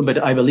up, too, but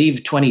I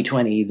believe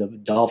 2020, the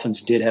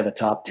Dolphins did have a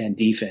top 10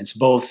 defense,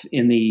 both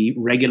in the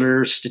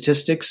regular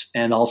statistics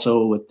and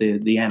also with the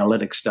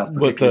analytics stuff.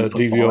 With the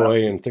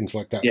DVOA and things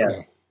like that.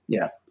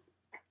 Yeah.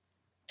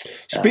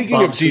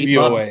 Speaking of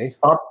DVOA.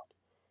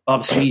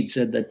 Bob Swede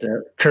said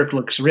that Kirk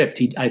looks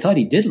ripped. I thought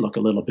he did look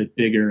a little bit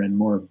bigger and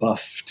more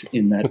buffed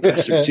in that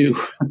presser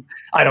too.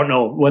 I don't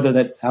know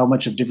how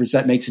much of difference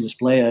that makes in his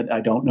play.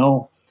 I don't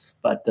know,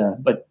 but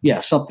yeah,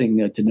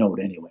 something to note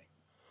anyway.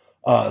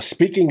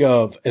 Speaking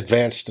of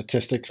advanced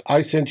statistics,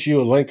 I sent you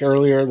a link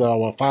earlier that I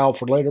want to file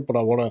for later, but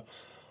I want to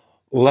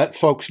let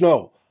folks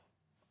know.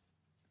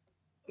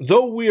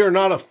 Though we are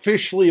not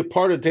officially a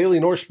part of Daily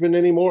Norseman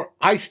anymore,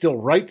 I still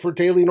write for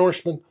Daily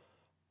Norseman.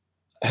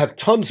 I have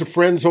tons of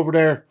friends over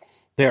there.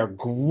 They are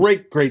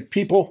great, great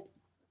people.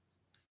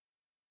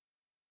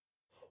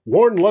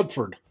 Warren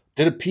Ludford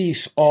did a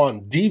piece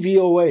on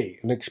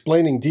DVOA and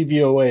explaining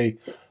DVOA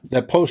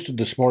that posted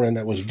this morning.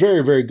 That was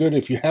very, very good.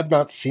 If you have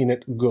not seen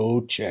it,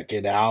 go check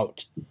it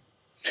out.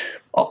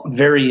 Oh,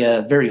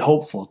 very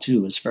hopeful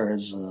too, as far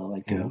as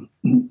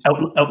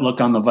outlook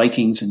on the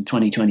Vikings in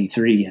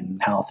 2023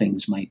 and how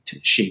things might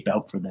shape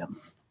out for them.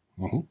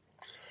 Mm-hmm.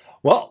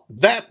 Well,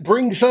 that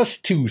brings us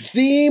to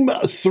theme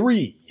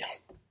 3.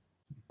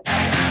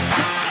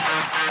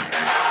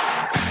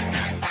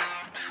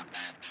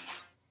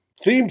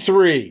 Theme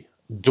 3,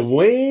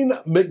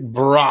 Dwayne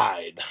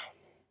McBride.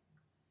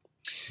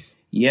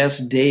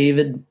 Yes,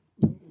 David.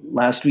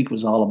 Last week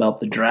was all about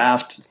the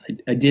draft.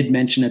 I did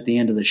mention at the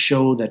end of the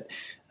show that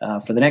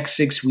for the next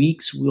 6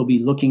 weeks, we'll be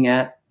looking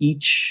at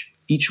each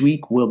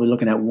week, we'll be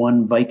looking at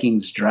one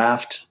Vikings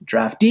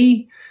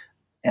draftee,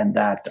 and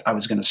that I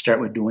was going to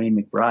start with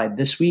Dwayne McBride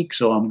this week.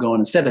 So I'm going,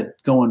 instead of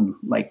going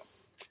like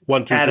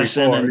 1, 2, 3,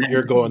 Addison 4, and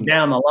you're going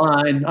down the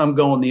line, I'm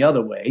going the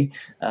other way.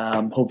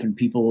 Hoping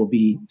people will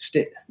be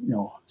stick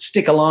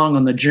along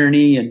on the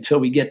journey until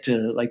we get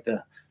to like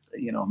the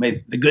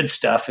good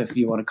stuff, if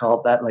you want to call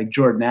it that, like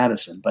Jordan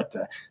Addison. But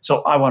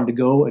so I wanted to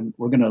go, and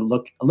we're going to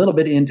look a little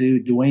bit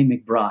into Dwayne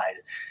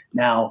McBride.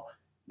 Now,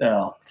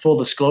 full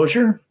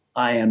disclosure,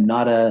 I am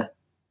not a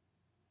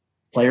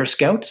player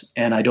scout,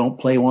 and I don't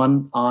play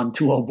one on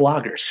 2-0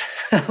 bloggers.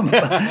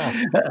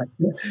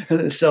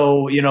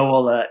 So,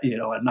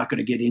 I'm not going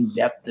to get in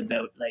depth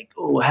about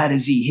how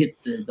does he hit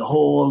the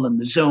hole and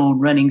the zone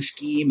running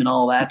scheme and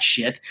all that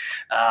shit.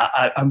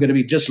 I'm going to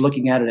be just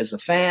looking at it as a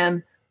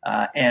fan.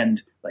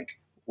 And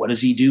what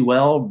does he do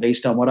well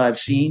based on what I've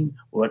seen?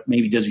 What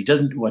maybe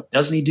what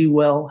doesn't he do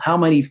well? How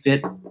might he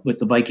fit with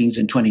the Vikings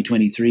in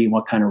 2023? And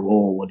what kind of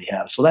role would he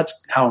have? So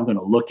that's how I'm going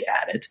to look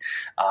at it.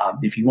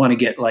 If you want to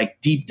get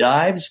deep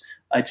dives,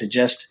 I'd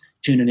suggest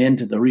tuning in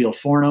to the Real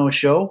Forno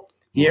show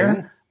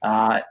here.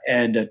 Mm-hmm.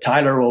 And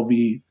Tyler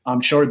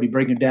I'm sure he'll be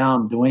breaking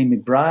down Dwayne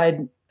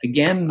McBride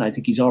again. I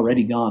think he's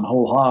already gone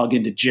whole hog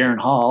into Jaron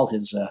Hall,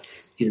 his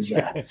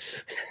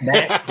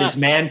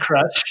man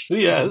crush.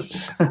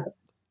 Yes.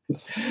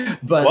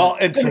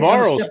 But and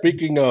tomorrow,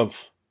 speaking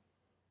of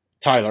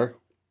Tyler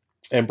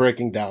and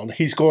breaking down,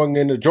 he's going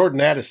into Jordan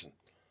Addison.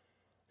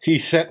 He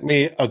sent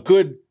me a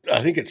good,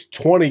 I think it's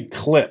 20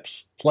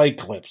 play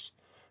clips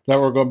that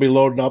we're going to be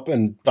loading up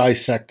and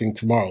dissecting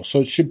tomorrow.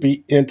 So it should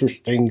be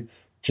interesting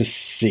to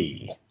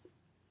see.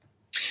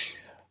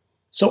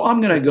 So I'm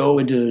going to go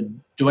into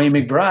Dwayne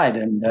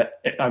McBride, and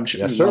I'm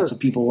sure lots of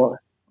people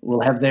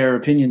will have their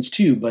opinions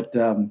too. But,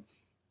 Dwayne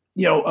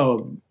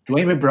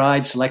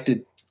McBride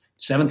selected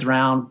 7th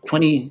round,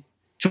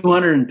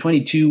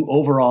 222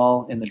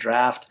 overall in the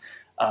draft.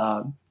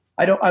 I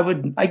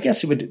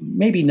guess it would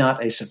maybe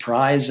not a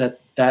surprise at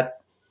that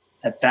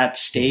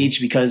stage,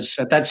 because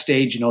at that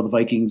stage, the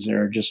Vikings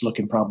are just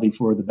looking probably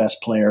for the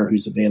best player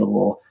who's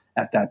available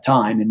at that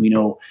time. And we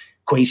know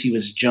Kwesi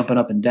was jumping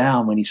up and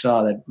down when he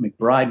saw that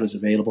McBride was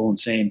available and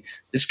saying,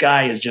 this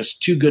guy is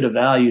just too good a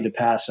value to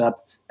pass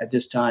up at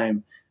this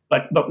time.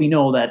 But we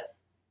know that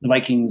the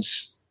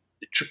Vikings,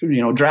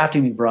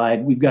 drafting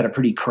McBride, we've got a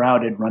pretty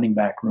crowded running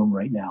back room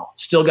right now.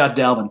 Still got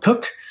Dalvin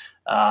Cook.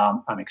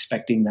 I'm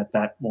expecting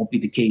that won't be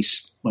the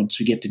case once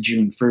we get to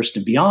June 1st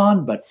and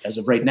beyond. But as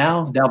of right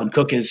now, Dalvin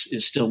Cook is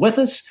still with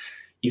us.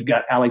 You've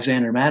got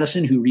Alexander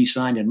Madison, who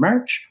re-signed in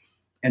March.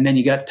 And then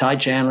you got Ty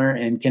Chandler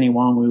and Kenny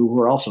Nwangwu, who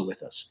are also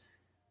with us.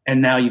 And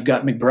now you've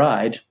got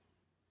McBride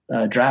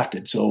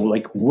drafted. So,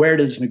 where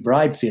does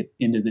McBride fit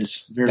into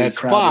this very crowded?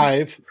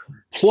 That's 5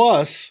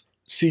 plus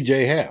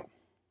C.J. Ham.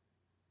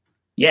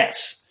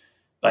 Yes.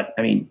 But,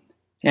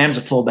 Ham's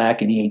a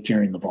fullback, and he ain't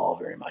carrying the ball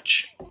very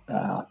much.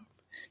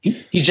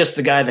 He's just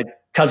the guy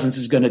that Cousins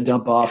is going to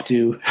dump off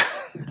to.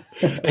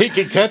 He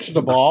can catch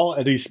the ball,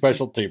 and he's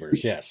special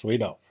teamers. Yes, we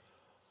know.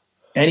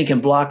 And he can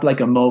block like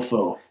a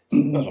mofo.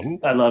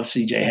 I love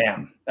C.J.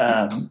 Ham.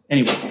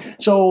 Anyway,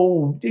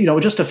 so,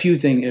 just a few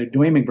things.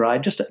 Dwayne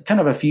McBride, just kind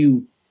of a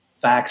few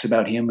facts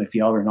about him if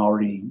you haven't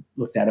already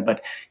looked at it.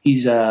 But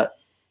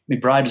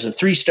McBride is a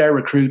 3-star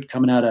recruit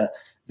coming out of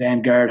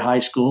Vanguard High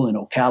School in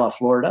Ocala,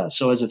 Florida.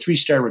 So as a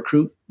 3-star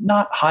recruit,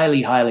 not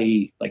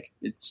highly,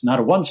 it's not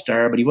a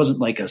 1-star, but he wasn't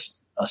like a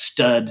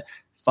stud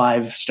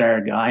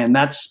 5-star guy. And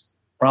that's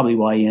probably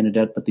why he ended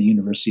up at the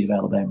University of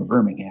Alabama,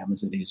 Birmingham,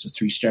 is that he's a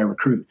 3-star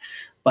recruit.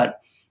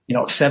 But,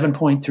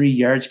 7.3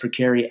 yards per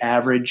carry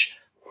average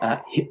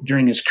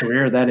during his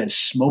career. That is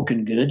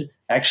smoking good.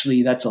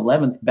 Actually, that's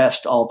 11th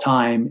best all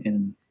time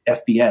in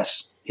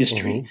FBS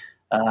history.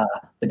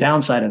 The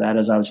downside of that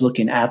is I was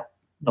looking at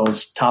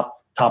those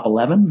top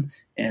 11,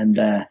 and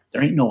there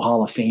ain't no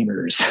Hall of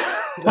Famers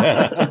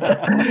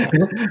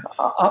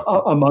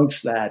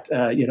amongst that.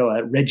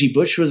 Reggie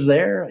Bush was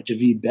there,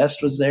 Javid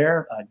Best was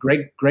there,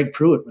 Greg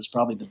Pruitt was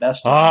probably the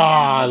best.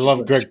 I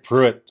love Greg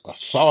Pruitt. I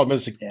saw him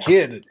as a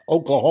kid in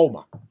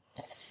Oklahoma.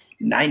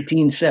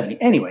 1970.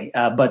 Anyway,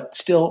 but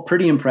still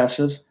pretty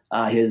impressive.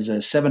 His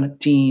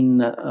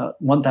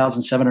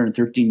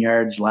 1,713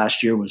 yards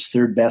last year was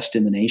third best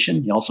in the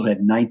nation. He also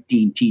had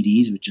 19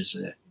 TDs, which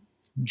is a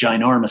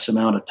ginormous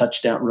amount of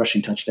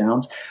rushing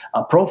touchdowns.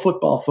 Pro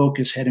Football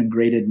Focus had him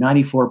graded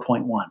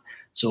 94.1.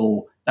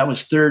 So that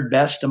was third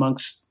best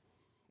amongst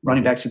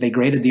running backs that they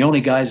graded. The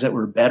only guys that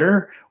were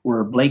better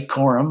were Blake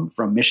Corum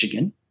from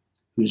Michigan,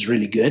 who's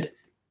really good,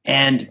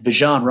 and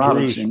Bijan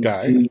Robinson.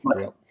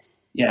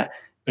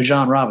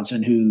 Bijan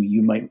Robinson, who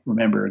you might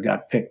remember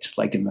got picked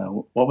like in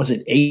the,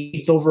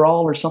 8th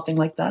overall or something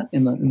like that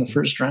in the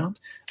first round.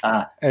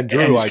 And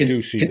Drew, I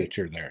do see that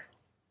you're there.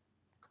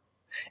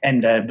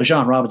 And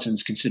Bijan Robinson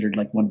is considered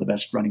like one of the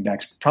best running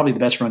backs, probably the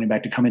best running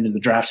back to come into the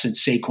draft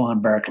since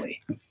Saquon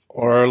Barkley.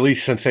 Or at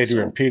least since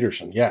Adrian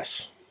Peterson,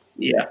 yes.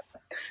 Yeah.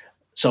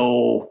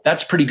 So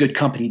that's pretty good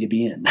company to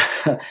be in.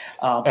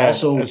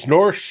 Also, as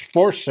North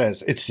Force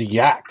says, it's the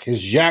yak.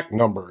 His yak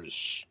number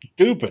is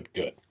stupid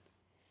good.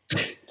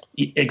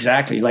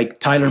 Exactly. Like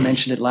Tyler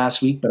mentioned it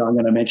last week, but I'm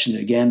going to mention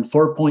it again.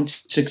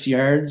 4.6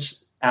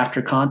 yards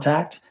after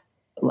contact.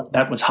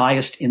 That was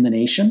highest in the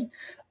nation.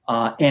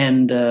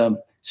 And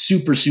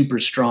super, super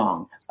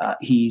strong.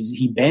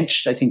 He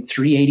benched, I think,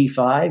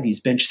 385. He's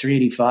benched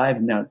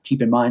 385. Now,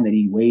 keep in mind that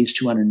he weighs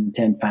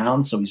 210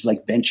 pounds. So he's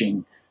like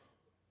benching.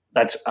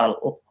 That's a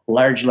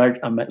large, like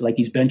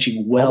he's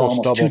benching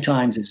almost 2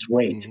 times his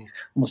weight,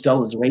 almost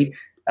double his weight.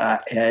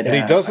 And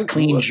he doesn't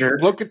clean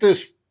jerk. Look at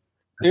this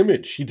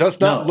image. He does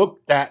not look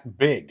that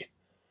big,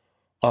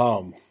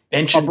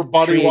 upper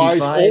body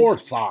wise or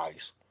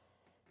thighs.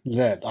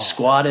 That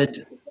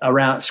squatted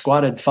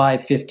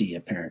 550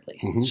 apparently.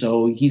 Mm-hmm.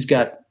 So he's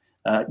got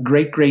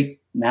great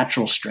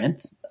natural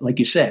strength. Like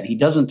you said, he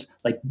doesn't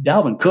like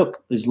Dalvin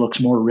Cook looks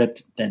more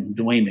ripped than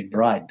Dwayne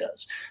McBride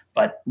does,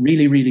 but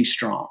really, really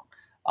strong.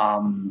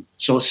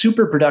 So a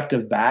super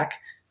productive back,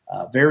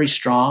 very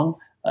strong.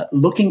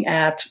 Looking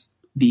at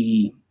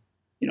the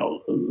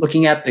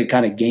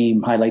kind of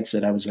game highlights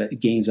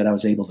games that I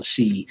was able to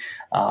see,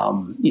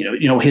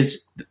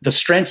 the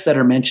strengths that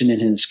are mentioned in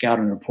his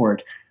scouting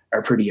report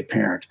are pretty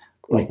apparent.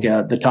 Like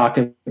the talk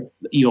of,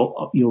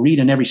 you'll read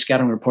in every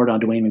scouting report on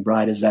Dwayne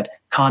McBride is that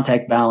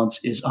contact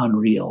balance is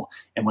unreal.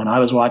 And when I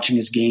was watching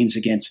his games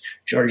against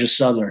Georgia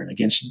Southern,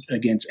 against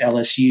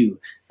LSU,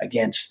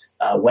 against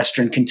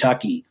Western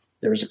Kentucky,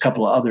 there was a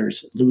couple of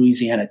others,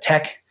 Louisiana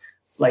Tech.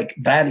 Like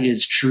that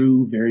is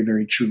true, very,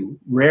 very true.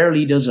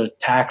 Rarely does the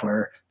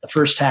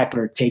first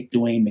tackler, take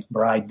Dwayne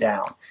McBride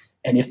down.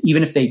 And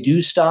even if they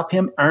do stop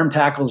him, arm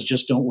tackles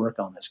just don't work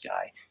on this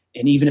guy.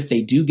 And even if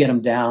they do get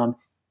him down,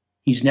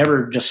 he's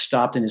never just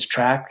stopped in his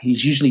track.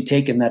 He's usually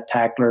taken that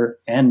tackler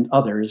and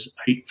others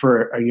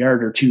for a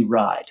yard or two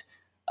ride.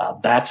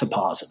 That's a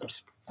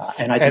positive.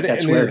 And I think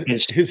that's where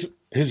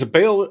his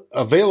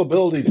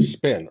availability to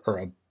spin,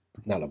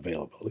 not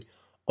availability,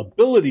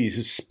 ability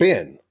to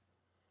spin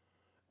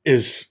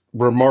is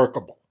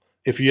remarkable.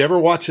 If you ever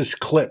watch his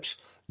clips,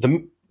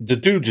 the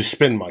dude's a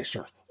spin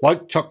meister,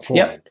 like Chuck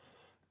Foreman. Yep.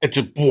 It's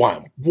just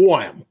wham,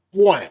 wham,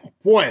 wham,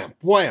 wham,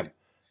 wham.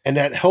 And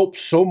that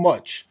helps so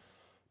much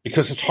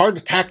because it's hard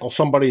to tackle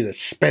somebody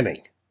that's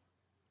spinning.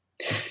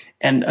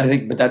 And I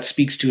think, but that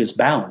speaks to his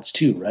balance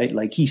too, right?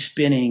 Like he's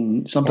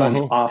spinning sometimes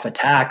off a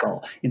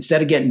tackle.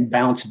 Instead of getting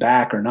bounced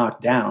back or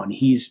knocked down,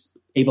 he's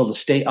able to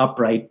stay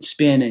upright,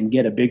 spin, and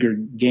get a bigger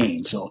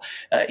gain. So,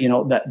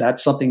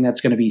 that's something that's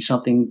going to be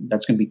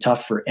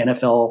tough for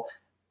NFL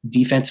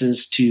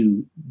defenses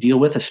to deal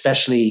with,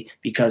 especially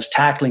because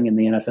tackling in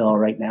the NFL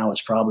right now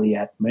is probably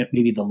at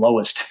maybe the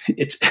lowest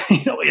it's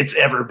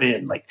ever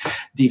been. Like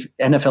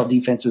NFL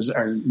defenses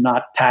are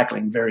not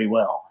tackling very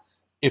well.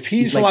 If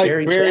he's like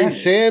Barry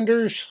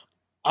Sanders,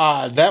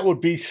 that would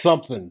be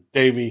something,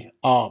 Davey.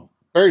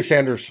 Barry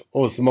Sanders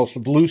was the most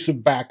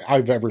elusive back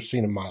I've ever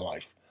seen in my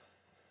life.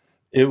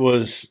 He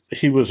was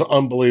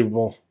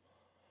unbelievable.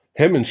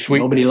 Him and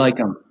Sweetness.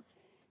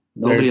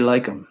 Nobody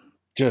like him.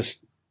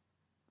 Just,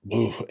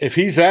 if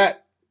he's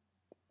that,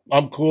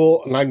 I'm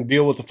cool and I can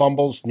deal with the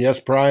fumbles. And yes,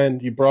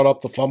 Brian, you brought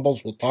up the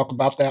fumbles. We'll talk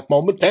about that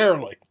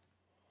momentarily.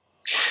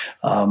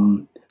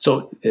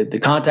 So the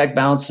contact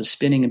balance, the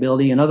spinning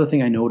ability. Another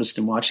thing I noticed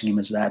in watching him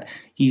is that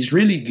he's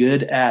really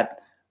good at,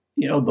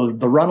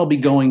 the run will be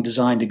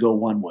designed to go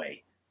one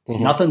way.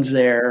 Mm-hmm. Nothing's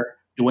there.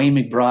 Dwayne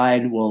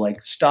McBride will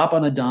stop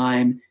on a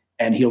dime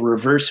and he'll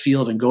reverse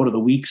field and go to the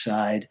weak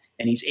side.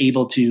 And he's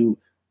able to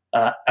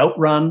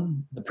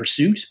outrun the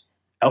pursuit,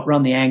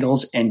 outrun the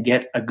angles, and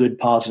get a good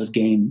positive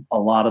gain a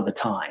lot of the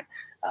time.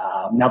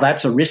 Now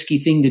that's a risky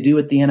thing to do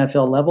at the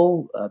NFL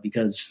level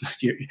because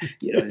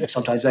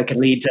sometimes that can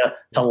lead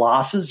to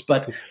losses,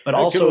 but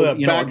also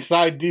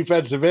backside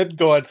defensive end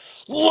going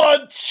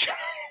lunch.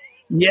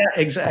 Yeah,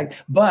 exactly.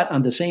 But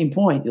on the same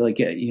point, like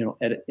at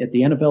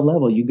the NFL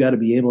level, you got to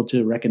be able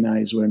to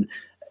recognize when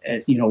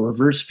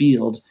reverse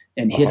field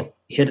and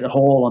hit a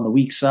hole on the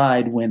weak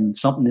side when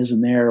something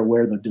isn't there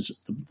where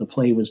the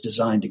play was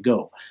designed to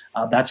go.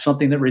 That's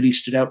something that really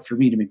stood out for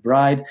me to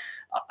McBride.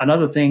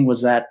 Another thing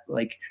was that,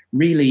 like,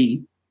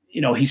 really,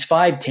 he's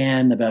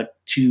 5'10", about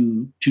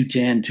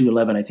 210,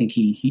 211. I think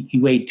he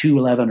weighed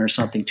 211 or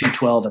something,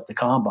 212 at the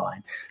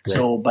combine. Right.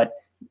 So, but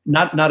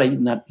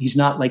he's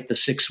not like the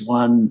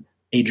 6'1"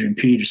 Adrian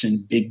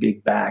Peterson,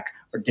 big back,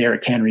 or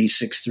Derrick Henry,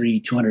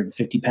 6'3",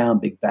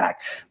 250-pound big back.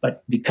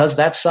 But because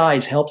that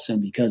size helps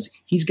him, because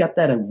he's got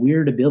that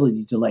weird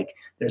ability to, like,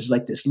 there's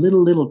like this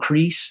little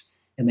crease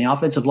in the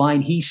offensive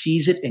line. He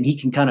sees it and he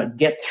can kind of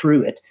get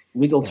through it,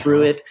 wiggle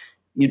through it,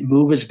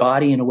 move his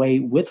body in a way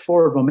with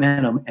forward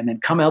momentum, and then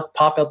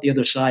pop out the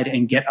other side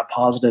and get a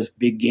positive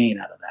big gain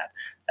out of that.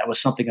 That was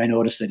something I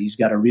noticed that he's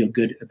got a real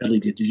good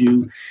ability to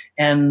do.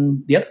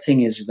 And the other thing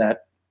is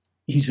that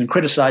he's been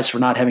criticized for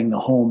not having the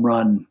home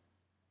run.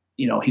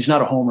 He's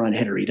not a home run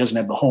hitter. He doesn't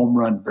have the home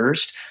run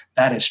burst.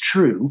 That is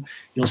true.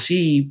 You'll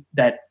see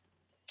that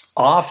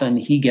often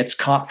he gets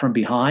caught from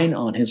behind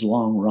on his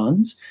long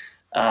runs.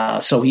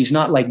 So he's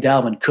not like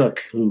Dalvin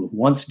Cook, who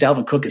once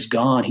Dalvin Cook is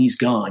gone, he's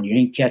gone. You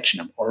ain't catching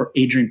him. Or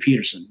Adrian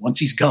Peterson. Once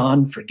he's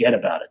gone, forget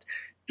about it.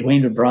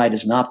 Dwayne McBride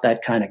is not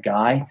that kind of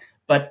guy.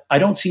 But I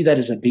don't see that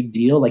as a big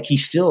deal. Like, he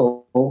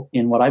still,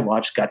 in what I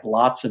watched, got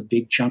lots of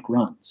big chunk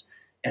runs.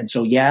 And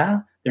so,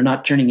 they're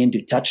not turning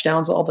into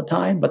touchdowns all the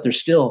time, but they're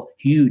still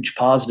huge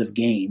positive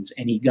gains,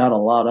 and he got a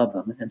lot of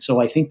them. And so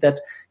I think that,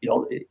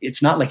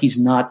 it's not like he's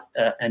not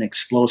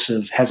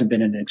hasn't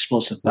been an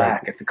explosive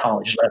back at the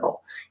college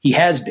level. He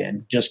has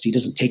been, just he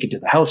doesn't take it to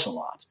the house a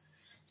lot.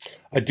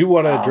 I do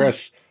want to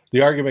address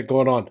the argument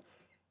going on.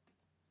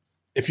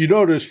 If you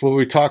notice, when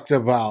we talked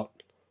about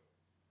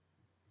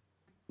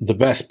the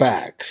best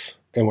backs,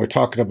 and we're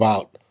talking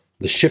about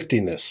the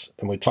shiftiness,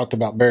 and we talked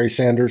about Barry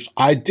Sanders,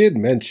 I did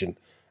mention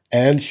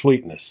and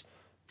Sweetness,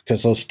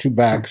 because those two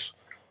backs,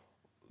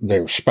 they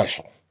were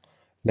special.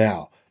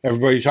 Now,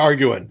 everybody's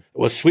arguing,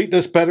 was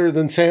Sweetness better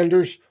than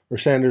Sanders or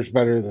Sanders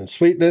better than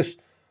Sweetness?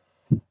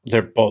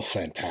 They're both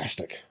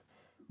fantastic.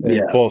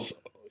 They're both,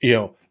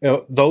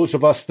 those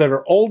of us that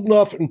are old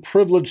enough and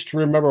privileged to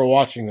remember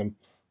watching them,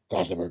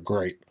 God, they were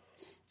great.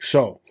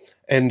 So,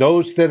 and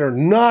those that are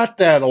not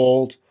that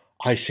old,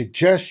 I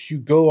suggest you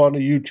go onto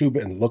YouTube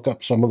and look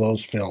up some of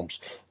those films.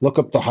 Look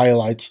up the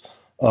highlights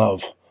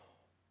of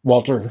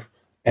Walter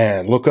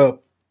and look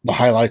up the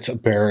highlights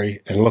of Barry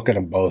and look at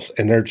them both.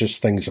 And they're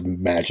just things of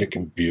magic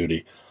and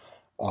beauty.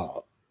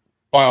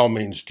 By all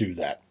means, do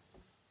that.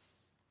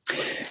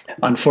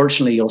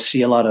 Unfortunately, you'll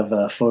see a lot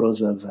of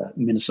photos of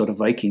Minnesota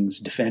Vikings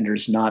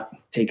defenders not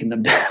taking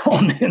them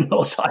down in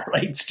those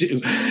highlights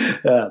too.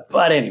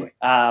 But anyway,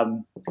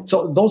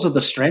 so those are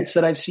the strengths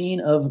that I've seen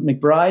of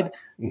McBride.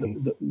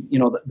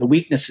 Mm-hmm. The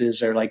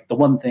weaknesses are, like, the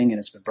one thing, and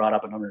it's been brought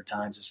up a number of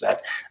times, is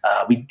that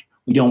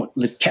we don't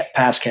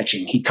pass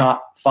catching. He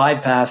caught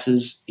 5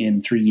 passes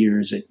in 3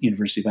 years at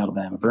University of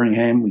Alabama,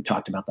 Birmingham. We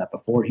talked about that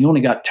before. He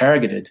only got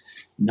targeted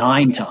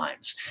 9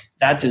 times.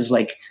 That is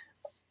like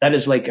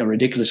a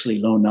ridiculously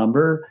low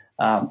number.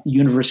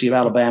 University of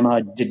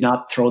Alabama did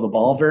not throw the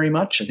ball very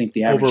much. I think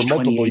they averaged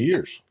over multiple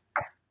years.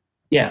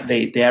 Yeah,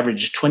 they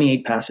averaged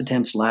 28 pass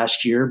attempts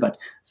last year. But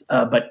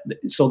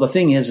so the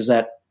thing is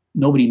that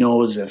nobody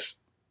knows if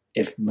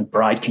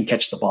McBride can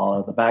catch the ball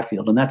out of the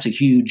backfield, and that's a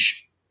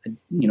huge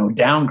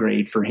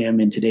downgrade for him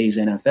in today's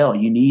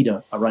NFL. You need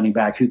a running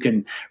back who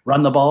can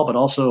run the ball, but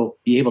also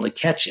be able to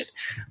catch it.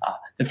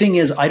 The thing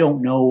is, I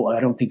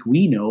don't think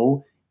we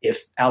know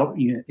if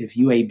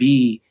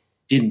UAB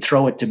didn't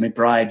throw it to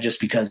McBride just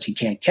because he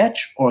can't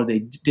catch, or they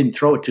didn't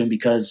throw it to him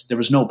because there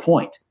was no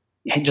point.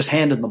 He just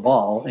handed the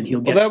ball and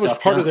he'll get stuff done. That was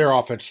part of their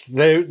offense.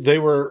 They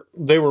were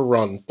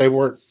run. They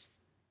were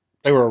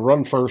a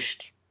run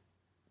first.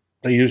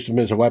 They used him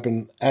as a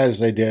weapon, as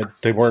they did.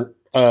 They weren't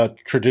a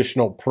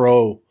traditional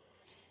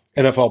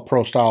NFL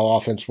pro style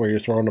offense where you're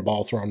throwing the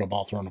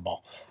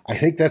ball. I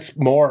think that's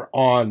more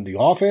on the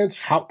offense.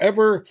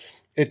 However,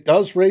 it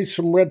does raise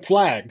some red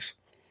flags.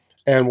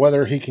 And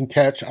whether he can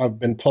catch, I've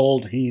been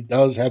told he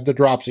does have the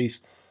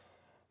dropsies.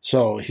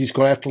 So he's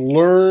going to have to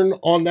learn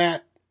on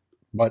that.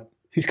 But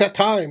he's got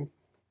time.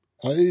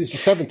 He's a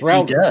 7th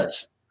rounder. He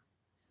does.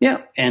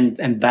 Yeah, and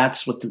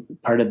that's what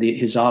part of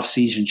his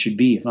offseason should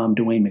be if I'm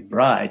Dwayne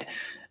McBride.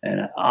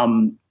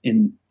 And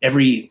in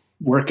every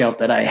workout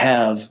that I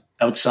have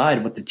outside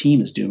of what the team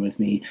is doing with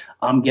me,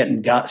 I'm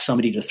got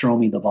somebody to throw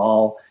me the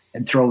ball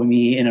and throw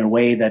me in a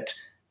way that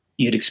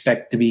you'd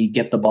expect to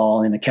get the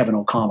ball in a Kevin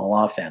O'Connell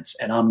offense.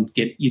 And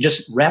you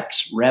just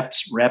reps,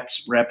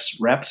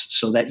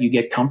 so that you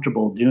get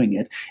comfortable doing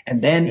it.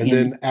 And then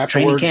in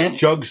training camp,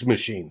 jugs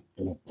machine.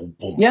 Boom, boom,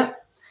 boom. Yeah.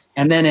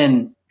 And then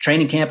in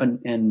training camp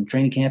and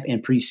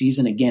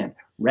preseason, again,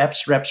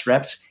 reps,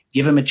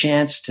 give him a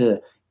chance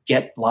to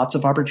get lots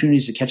of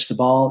opportunities to catch the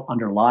ball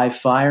under live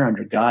fire,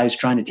 under guys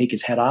trying to take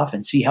his head off,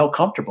 and see how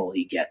comfortable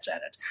he gets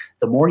at it.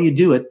 The more you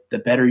do it, the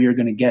better you're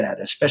going to get at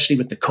it, especially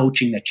with the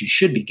coaching that you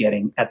should be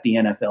getting at the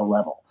NFL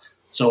level.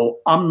 So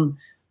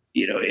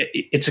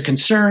it's a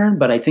concern,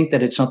 but I think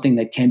that it's something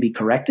that can be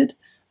corrected.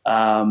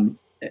 And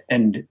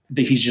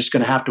he's just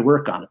going to have to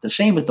work on it. The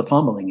same with the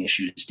fumbling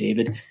issues,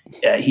 David.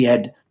 He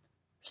had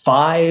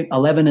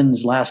 11 in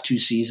his last 2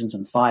 seasons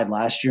and 5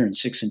 last year and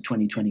 6 in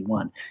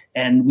 2021.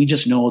 And we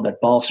just know that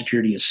ball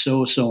security is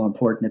so, so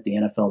important at the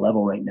NFL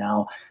level right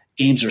now.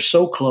 Games are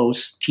so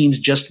close. Teams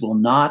just will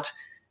not,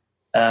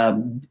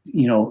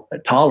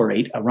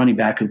 tolerate a running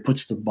back who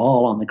puts the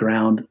ball on the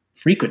ground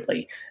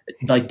frequently.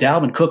 Like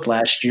Dalvin Cook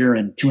last year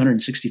in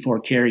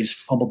 264 carries,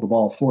 fumbled the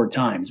ball 4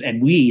 times.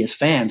 And we as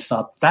fans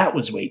thought that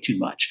was way too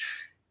much.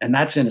 And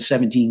that's in a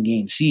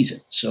 17-game season.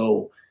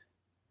 So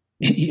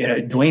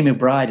Dwayne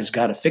McBride has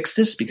got to fix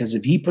this, because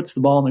if he puts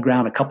the ball on the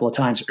ground a couple of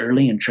times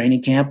early in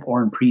training camp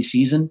or in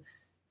preseason,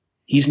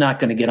 he's not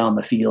going to get on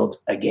the field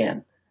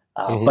again.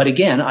 But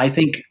again, I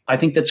think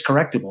that's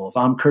correctable. If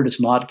I'm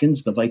Curtis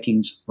Modkins, the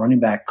Vikings running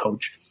back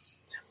coach,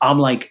 I'm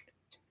like,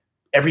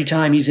 every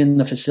time he's in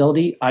the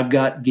facility, I've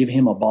got to give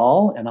him a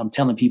ball, and I'm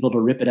telling people to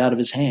rip it out of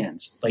his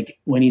hands. Like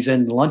when he's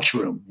in the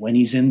lunchroom, when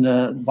he's in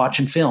the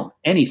watching film,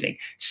 anything.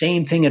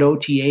 Same thing at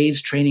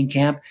OTAs, training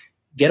camp.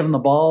 Get him the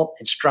ball,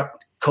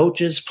 instruct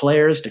coaches,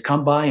 players to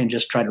come by and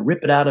just try to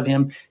rip it out of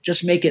him.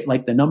 Just make it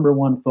like the number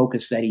one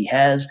focus that he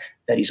has,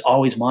 that he's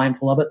always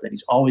mindful of it, that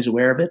he's always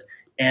aware of it,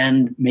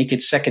 and make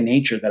it second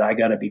nature that I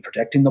got to be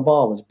protecting the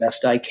ball as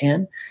best I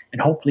can.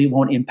 And hopefully it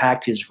won't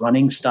impact his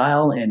running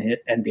style and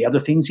the other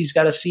things he's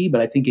got to see.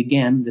 But I think,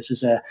 again, this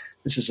is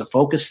a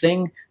focus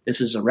thing. This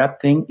is a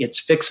rep thing.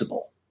 It's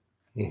fixable.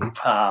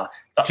 I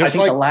think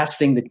like the last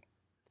thing that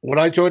when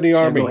I joined the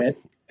Army,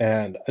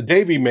 and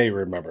Davey may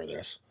remember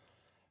this,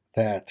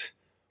 that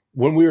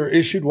when we were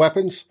issued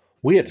weapons,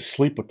 we had to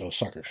sleep with those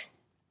suckers.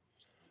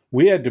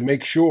 We had to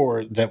make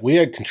sure that we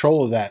had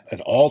control of that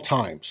at all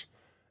times.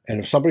 And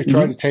if somebody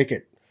tried to take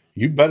it,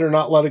 you better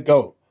not let it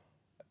go.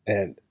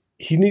 And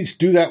he needs to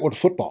do that with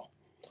football.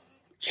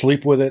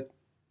 Sleep with it,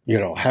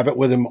 have it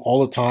with him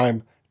all the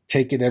time,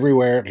 take it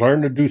everywhere,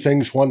 learn to do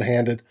things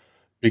one-handed,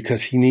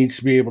 because he needs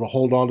to be able to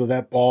hold on to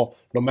that ball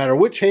no matter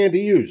which hand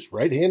he used,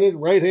 right-handed,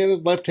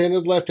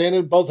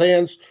 left-handed, both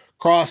hands,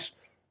 cross.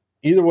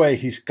 Either way,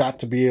 he's got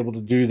to be able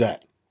to do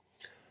that.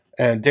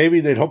 And Davey,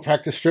 they don't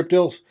practice strip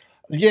deals?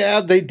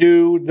 Yeah, they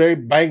do. They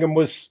bang them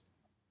with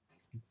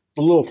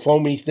the little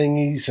foamy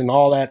thingies and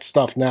all that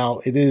stuff now.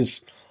 It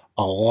is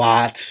a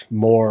lot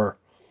more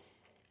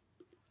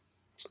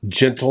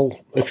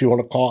gentle, if you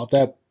want to call it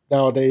that,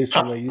 nowadays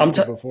than they used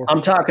to before.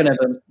 I'm talking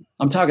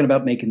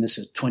about making this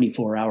a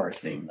 24-hour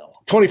thing, though.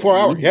 24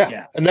 hours,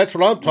 yeah. And that's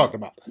what I'm talking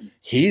about.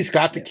 He's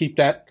got to keep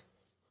that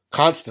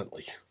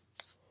constantly.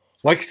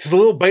 Like it's a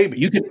little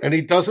baby, and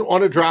he doesn't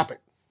want to drop it.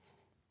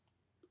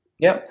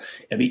 Yep.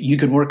 I mean, you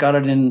can work on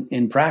it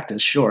in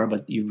practice, sure,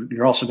 but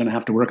you're also going to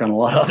have to work on a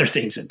lot of other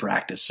things in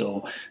practice.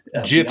 So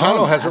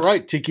Giatano has it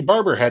right. Tiki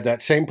Barber had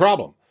that same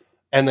problem,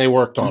 and they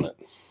worked on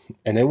it,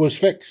 and it was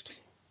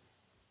fixed.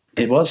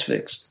 It was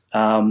fixed.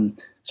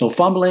 So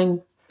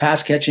fumbling,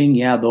 pass catching,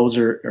 those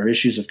are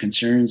issues of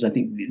concerns. I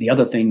think the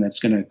other thing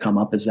that's going to come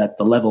up is that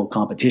the level of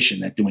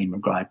competition that Dwayne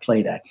McBride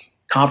played at.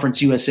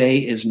 Conference USA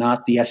is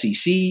not the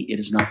SEC. It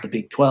is not the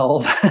Big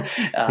 12.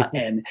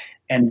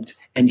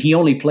 And he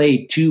only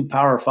played 2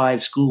 Power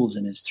 5 schools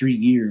in his 3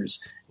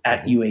 years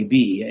at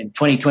UAB. In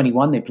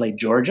 2021, they played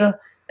Georgia.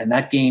 And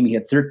that game, he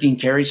had 13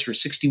 carries for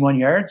 61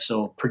 yards,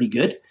 so pretty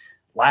good.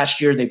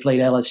 Last year, they played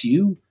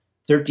LSU,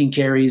 13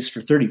 carries for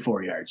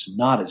 34 yards,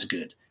 not as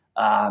good.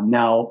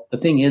 Now, the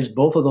thing is,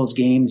 both of those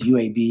games,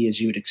 UAB,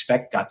 as you would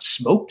expect, got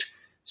smoked.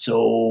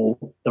 So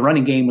the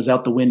running game was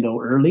out the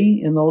window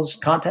early in those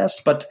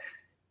contests. But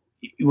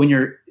when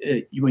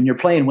you're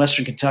playing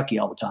Western Kentucky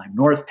all the time,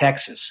 North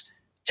Texas,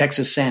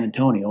 San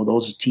Antonio,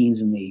 those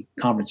teams in the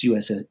Conference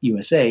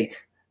USA,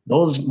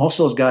 most of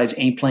those guys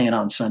ain't playing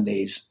on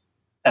Sundays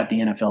at the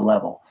NFL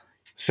level.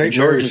 St.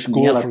 Mary's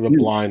School for the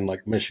Blind,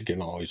 like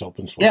Michigan, always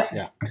opens with.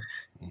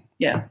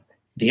 Yeah.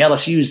 The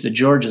LSUs, the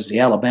Georgias, the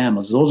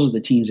Alabamas, those are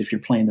the teams, if you're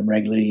playing them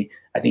regularly,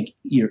 I think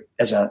you're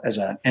as an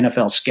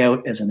NFL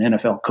scout, as an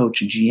NFL coach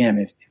and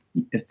GM,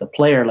 if the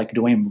player like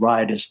Dwayne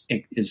McBride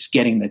is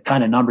getting the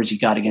kind of numbers he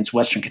got against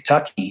Western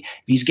Kentucky,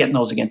 if he's getting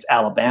those against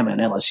Alabama and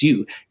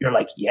LSU, you're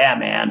like, yeah,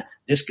 man,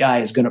 this guy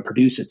is going to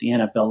produce at the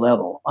NFL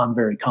level. I'm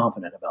very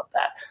confident about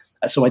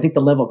that. So I think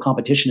the level of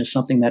competition is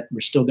something that we're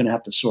still going to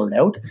have to sort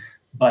out,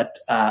 but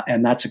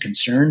and that's a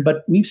concern.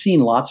 But we've seen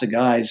lots of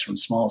guys from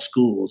small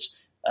schools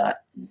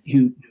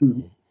who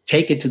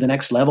take it to the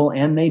next level,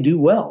 and they do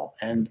well.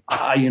 And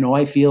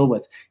I feel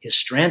with his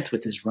strength,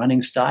 with his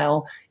running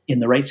style, in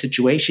the right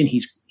situation,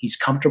 he's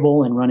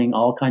comfortable in running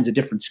all kinds of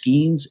different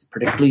schemes,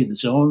 particularly the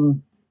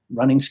zone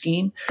running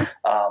scheme.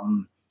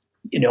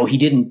 He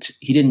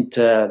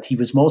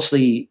was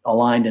mostly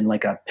aligned in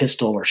like a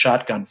pistol or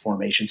shotgun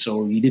formation,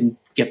 so he didn't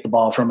get the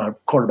ball from a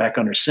quarterback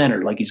under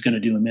center like he's going to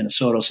do in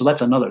Minnesota. So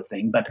that's another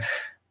thing. But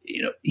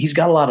he's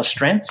got a lot of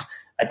strengths.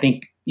 I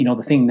think,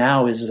 the thing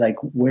now is like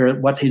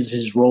what is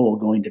his role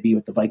going to be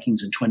with the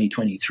Vikings in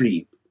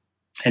 2023?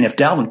 And if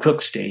Dalvin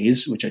Cook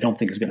stays, which I don't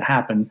think is going to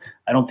happen,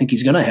 I don't think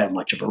he's going to have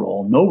much of a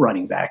role. No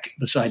running back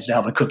besides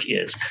Dalvin Cook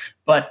is.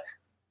 But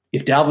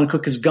if Dalvin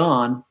Cook is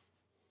gone,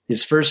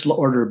 his first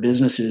order of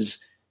business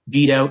is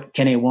beat out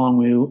Kenny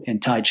Nwangwu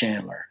and Ty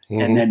Chandler,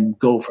 and then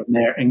go from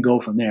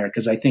there.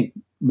 Because I think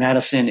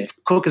Madison, if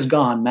Cook is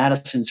gone,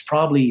 Madison's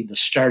probably the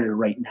starter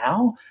right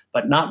now,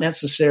 but not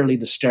necessarily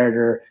the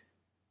starter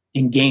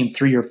in game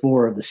 3 or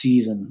 4 of the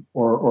season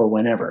or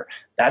whenever.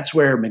 That's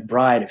where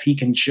McBride, if he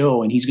can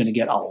show, and he's going to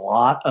get a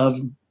lot of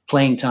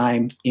playing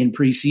time in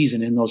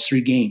preseason in those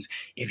 3 games,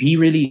 if he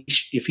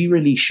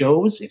really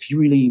shows, if he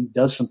really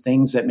does some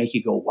things that make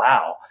you go,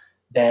 wow,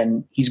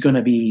 then he's going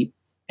to be,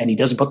 and he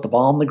doesn't put the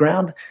ball on the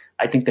ground,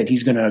 I think that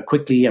he's going to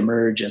quickly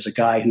emerge as a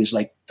guy who's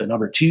like the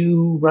number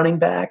 2 running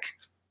back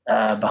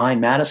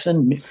behind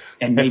Madison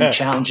and maybe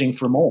challenging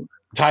for more.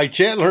 Ty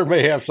Chandler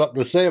may have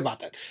something to say about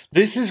that.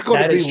 This is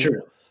going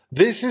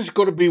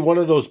to be one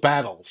of those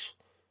battles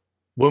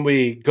when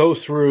we go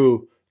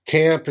through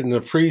camp in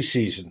the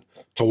preseason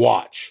to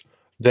watch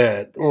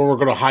that, or we're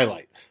going to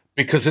highlight,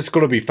 because it's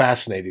going to be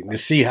fascinating to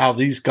see how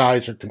these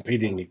guys are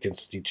competing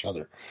against each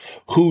other.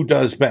 Who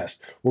does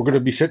best? We're going to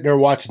be sitting there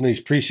watching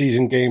these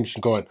preseason games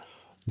and going,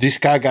 this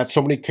guy got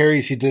so many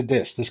carries, he did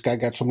this. This guy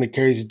got so many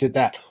carries, he did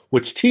that.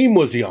 Which team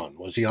was he on?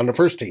 Was he on the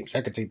first team,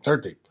 second team,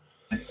 third team?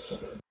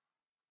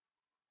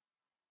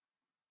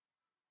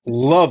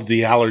 Love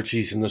the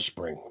allergies in the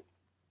spring.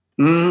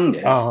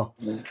 Yeah.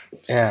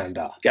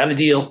 Got a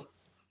deal.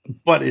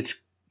 But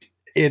this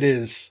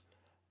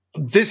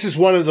is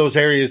one of those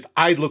areas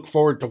I look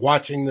forward to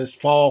watching this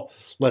fall.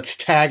 Let's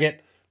tag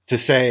it to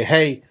say,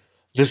 hey,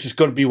 this is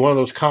going to be one of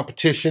those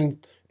competition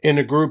in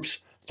the groups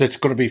that's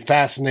going to be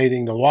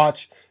fascinating to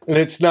watch. And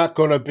it's not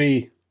going to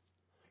be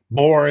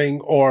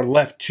boring or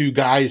left to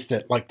guys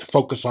that like to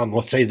focus on,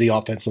 let's say, the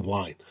offensive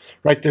line,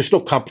 right? There's no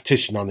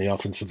competition on the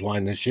offensive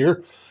line this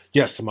year.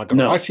 Yes, am I going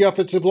to watch the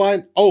offensive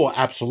line? Oh,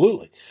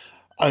 absolutely.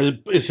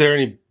 Is there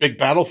any big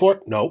battle for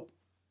it? No.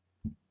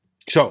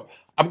 So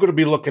I'm going to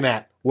be looking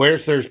at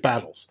there's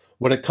battles.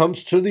 When it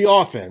comes to the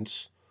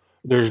offense,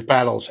 there's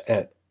battles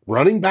at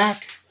running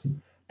back,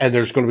 and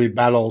there's going to be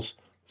battles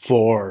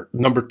for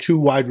number 2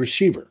 wide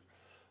receiver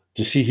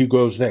to see who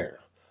goes there.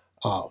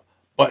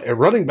 But at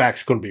running back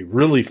is going to be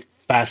really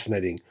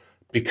fascinating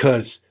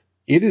because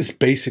it is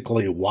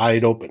basically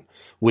wide open.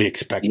 We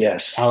expect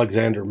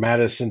Alexander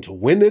Madison to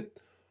win it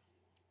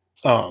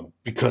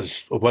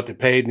because of what they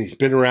paid, and he's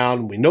been around,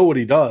 and we know what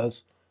he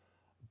does.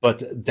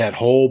 But that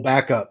whole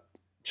backup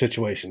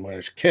situation, whether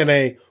it's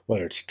Kenny,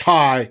 whether it's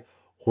Ty,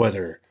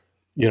 whether,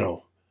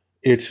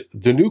 it's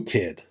the new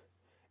kid,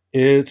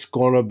 it's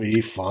going to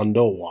be fun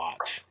to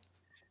watch.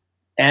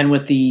 And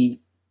with Dave,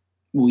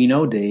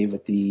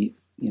 with the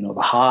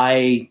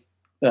high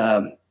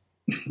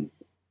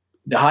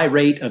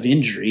rate of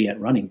injury at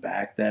running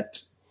back,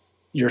 that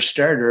your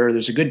starter,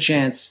 there's a good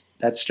chance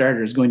that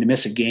starter is going to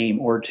miss a game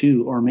or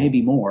 2 or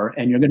maybe more,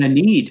 and you're going to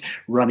need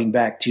running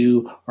back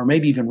 2 or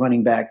maybe even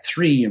running back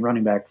 3 and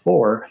running back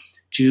 4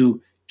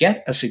 to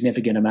get a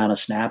significant amount of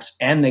snaps,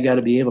 and they got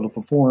to be able to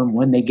perform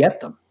when they get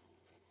them.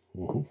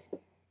 Mm-hmm.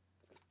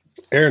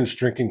 Aaron's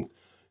drinking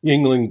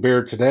Yingling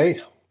beer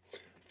today.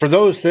 For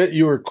those that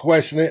you were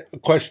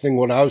questioning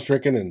what I was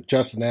drinking, and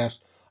Justin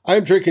asked,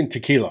 I'm drinking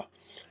tequila.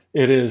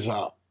 It is,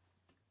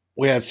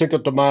 we had Cinco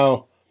de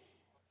Mayo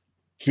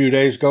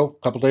a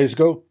couple days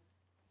ago.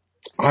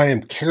 I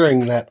am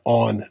carrying that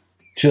on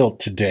till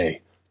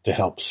today to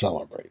help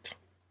celebrate.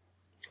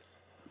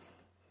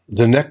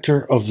 The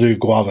nectar of the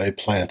guava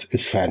plant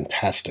is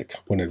fantastic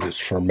when it is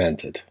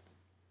fermented.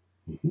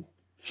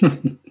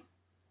 Mm-hmm.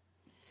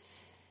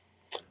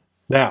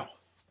 Now,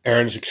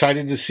 Aaron's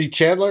excited to see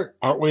Chandler.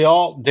 Aren't we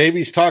all?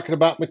 Davey's talking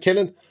about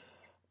McKinnon.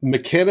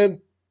 McKinnon,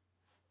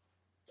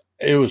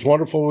 it was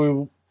wonderful.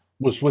 He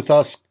was with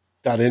us,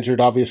 got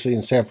injured, obviously,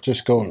 in San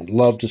Francisco, and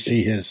love to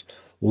see his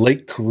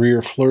late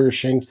career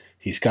flourishing.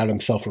 He's got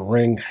himself a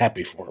ring.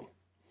 Happy for him.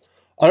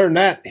 Other than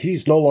that,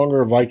 he's no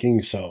longer a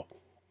Viking, so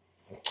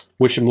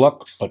wish him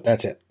luck, but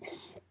that's it.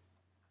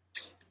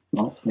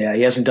 Well, yeah,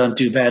 he hasn't done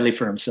too badly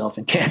for himself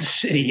in Kansas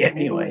City yet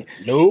anyway.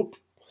 Nope.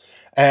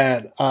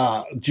 And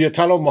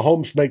Giancarlo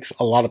Mahomes makes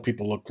a lot of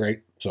people look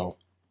great. So,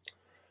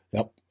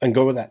 yep, and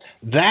go with that.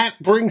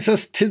 That brings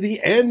us to the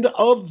end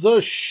of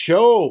the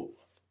show.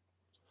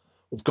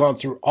 We've gone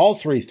through all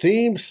 3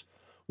 themes.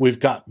 We've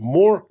got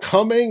more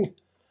coming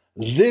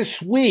this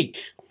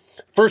week.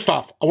 First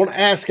off, I want to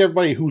ask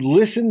everybody who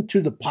listened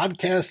to the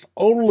podcast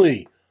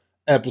only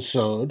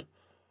episode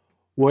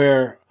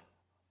where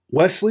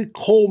Wesley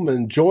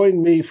Coleman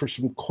joined me for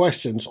some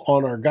questions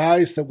on our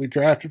guys that we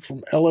drafted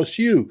from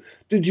LSU.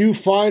 Did you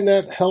find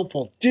that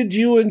helpful? Did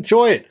you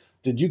enjoy it?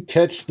 Did you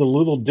catch the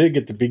little dig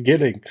at the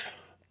beginning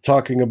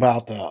talking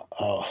about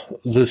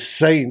the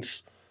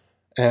Saints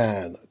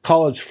and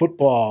college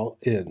football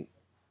in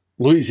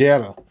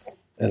Louisiana,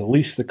 and at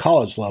least the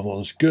college level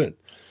is good?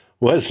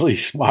 Wesley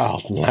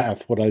smiled and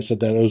laughed when I said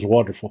that. It was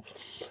wonderful.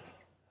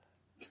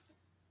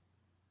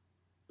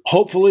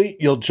 Hopefully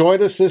you'll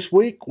join us this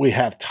week. We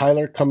have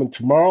Tyler coming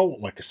tomorrow.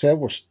 Like I said,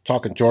 we're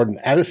talking Jordan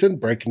Addison,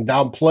 breaking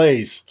down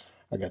plays.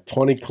 I got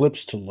 20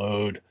 clips to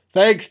load.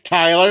 Thanks,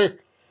 Tyler.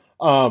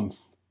 And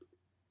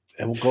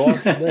we'll go on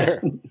from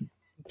there.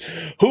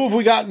 Who have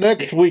we got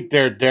next week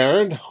there,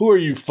 Darren? Who are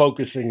you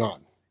focusing on?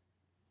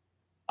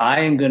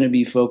 I am going to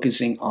be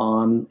focusing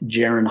on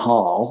Jaron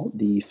Hall,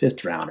 the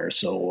 5th rounder.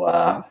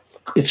 So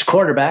it's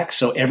quarterback,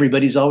 so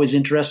everybody's always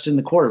interested in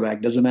the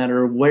quarterback. Doesn't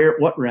matter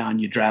what round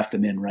you draft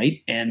them in,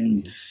 right?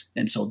 And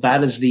so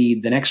that is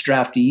the next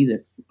draftee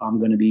that I'm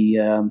going to be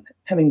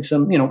having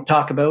some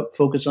talk about,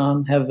 focus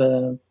on,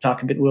 We'll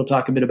talk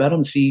a bit about him,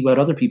 and see what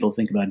other people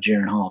think about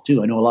Jaron Hall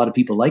too. I know a lot of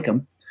people like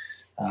him,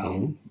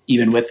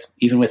 even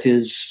with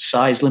his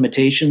size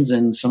limitations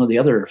and some of the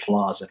other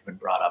flaws that have been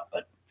brought up.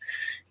 But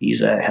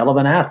he's a hell of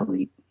an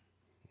athlete.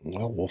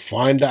 Well, we'll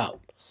find out.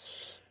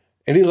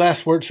 Any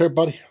last words here,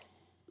 buddy?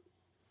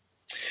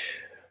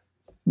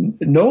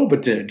 No,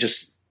 but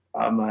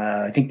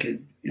I think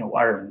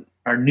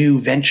our new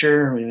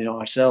venture,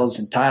 ourselves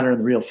and Tyler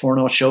and the Real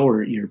Forno Show,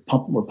 we're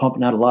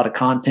pumping out a lot of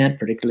content,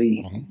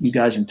 particularly you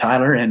guys and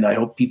Tyler, and I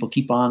hope people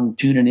keep on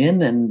tuning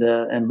in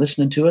and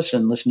listening to us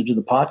and listening to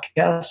the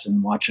podcasts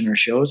and watching our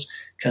shows,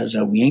 because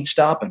we ain't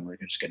stopping. We're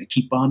just going to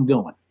keep on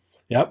going.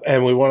 Yep,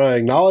 and we want to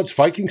acknowledge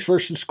Vikings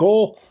First and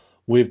Skol.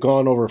 We've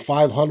gone over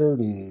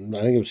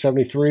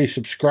 573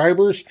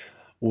 subscribers.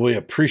 We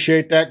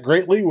appreciate that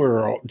greatly.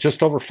 We're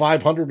just over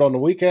 500 on the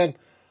weekend.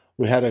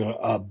 We had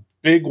a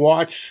big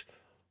watch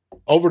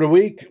over the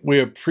week. We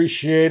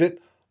appreciate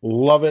it.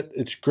 Love it.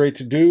 It's great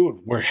to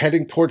do. We're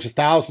heading towards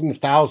 1,000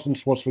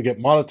 once we get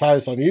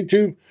monetized on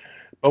YouTube,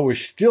 but we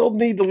still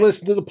need to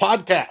listen to the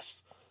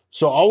podcasts.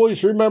 So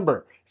always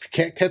remember, if you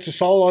can't catch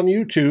us all on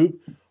YouTube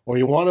or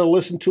you want to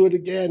listen to it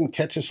again,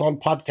 catch us on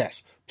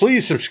podcasts.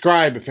 Please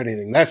subscribe, if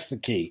anything. That's the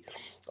key.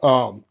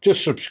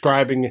 Just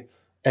subscribing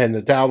and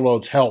the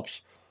downloads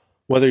helps,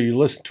 whether you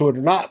listen to it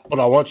or not, but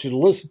I want you to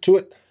listen to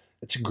it.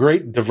 It's a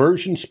great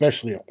diversion,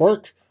 especially at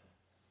work.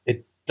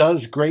 It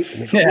does great,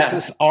 and it gets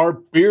us our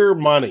beer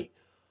money.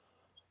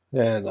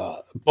 And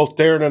both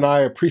Darren and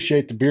I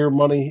appreciate the beer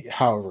money.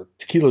 However,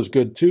 tequila is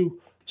good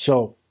too.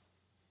 So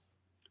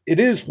it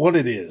is what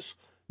it is.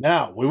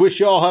 Now, we wish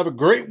you all have a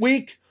great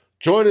week.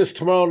 Join us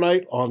tomorrow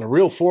night on the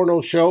Real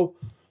Forno Show.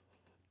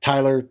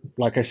 Tyler,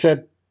 like I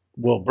said,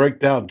 will break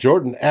down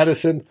Jordan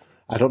Addison.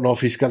 I don't know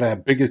if he's going to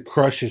have big a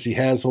crush as he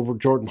has over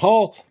Jordan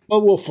Hall,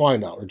 but we'll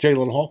find out. Or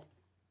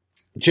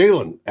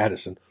Jalen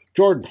Addison,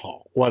 Jordan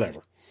Hall,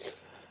 whatever.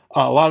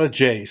 A lot of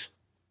J's.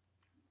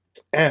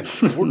 And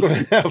we're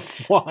going to have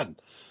fun.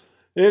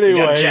 Anyway. You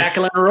got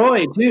Jacqueline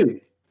Roy, too.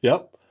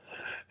 Yep.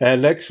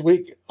 And next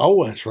week,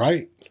 that's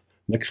right.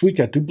 Next week,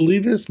 I do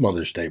believe is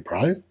Mother's Day,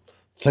 Brian.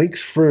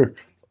 Thanks for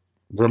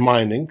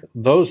reminding.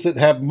 Those that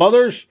have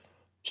mothers,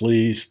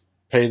 please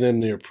pay them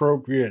the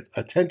appropriate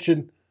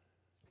attention.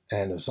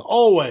 And as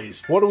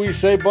always, what do we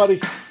say, buddy?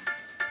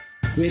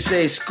 We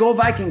say, Skol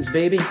Vikings,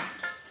 baby.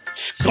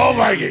 Skol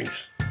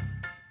Vikings!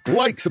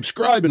 Like,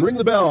 subscribe, and ring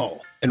the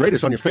bell. And rate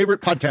us on your favorite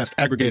podcast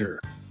aggregator.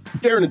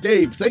 Darren and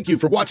Dave, thank you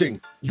for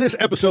watching this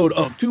episode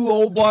of Two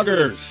Old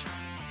Bloggers.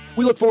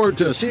 We look forward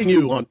to seeing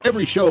you on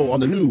every show on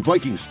the new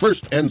Vikings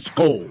First and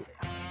Skol.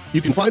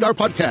 You can find our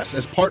podcast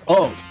as part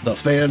of the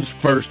Fans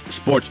First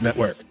Sports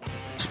Network.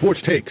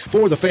 Sports takes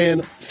for the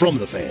fan, from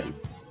the fan.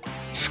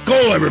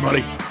 Skol,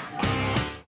 everybody!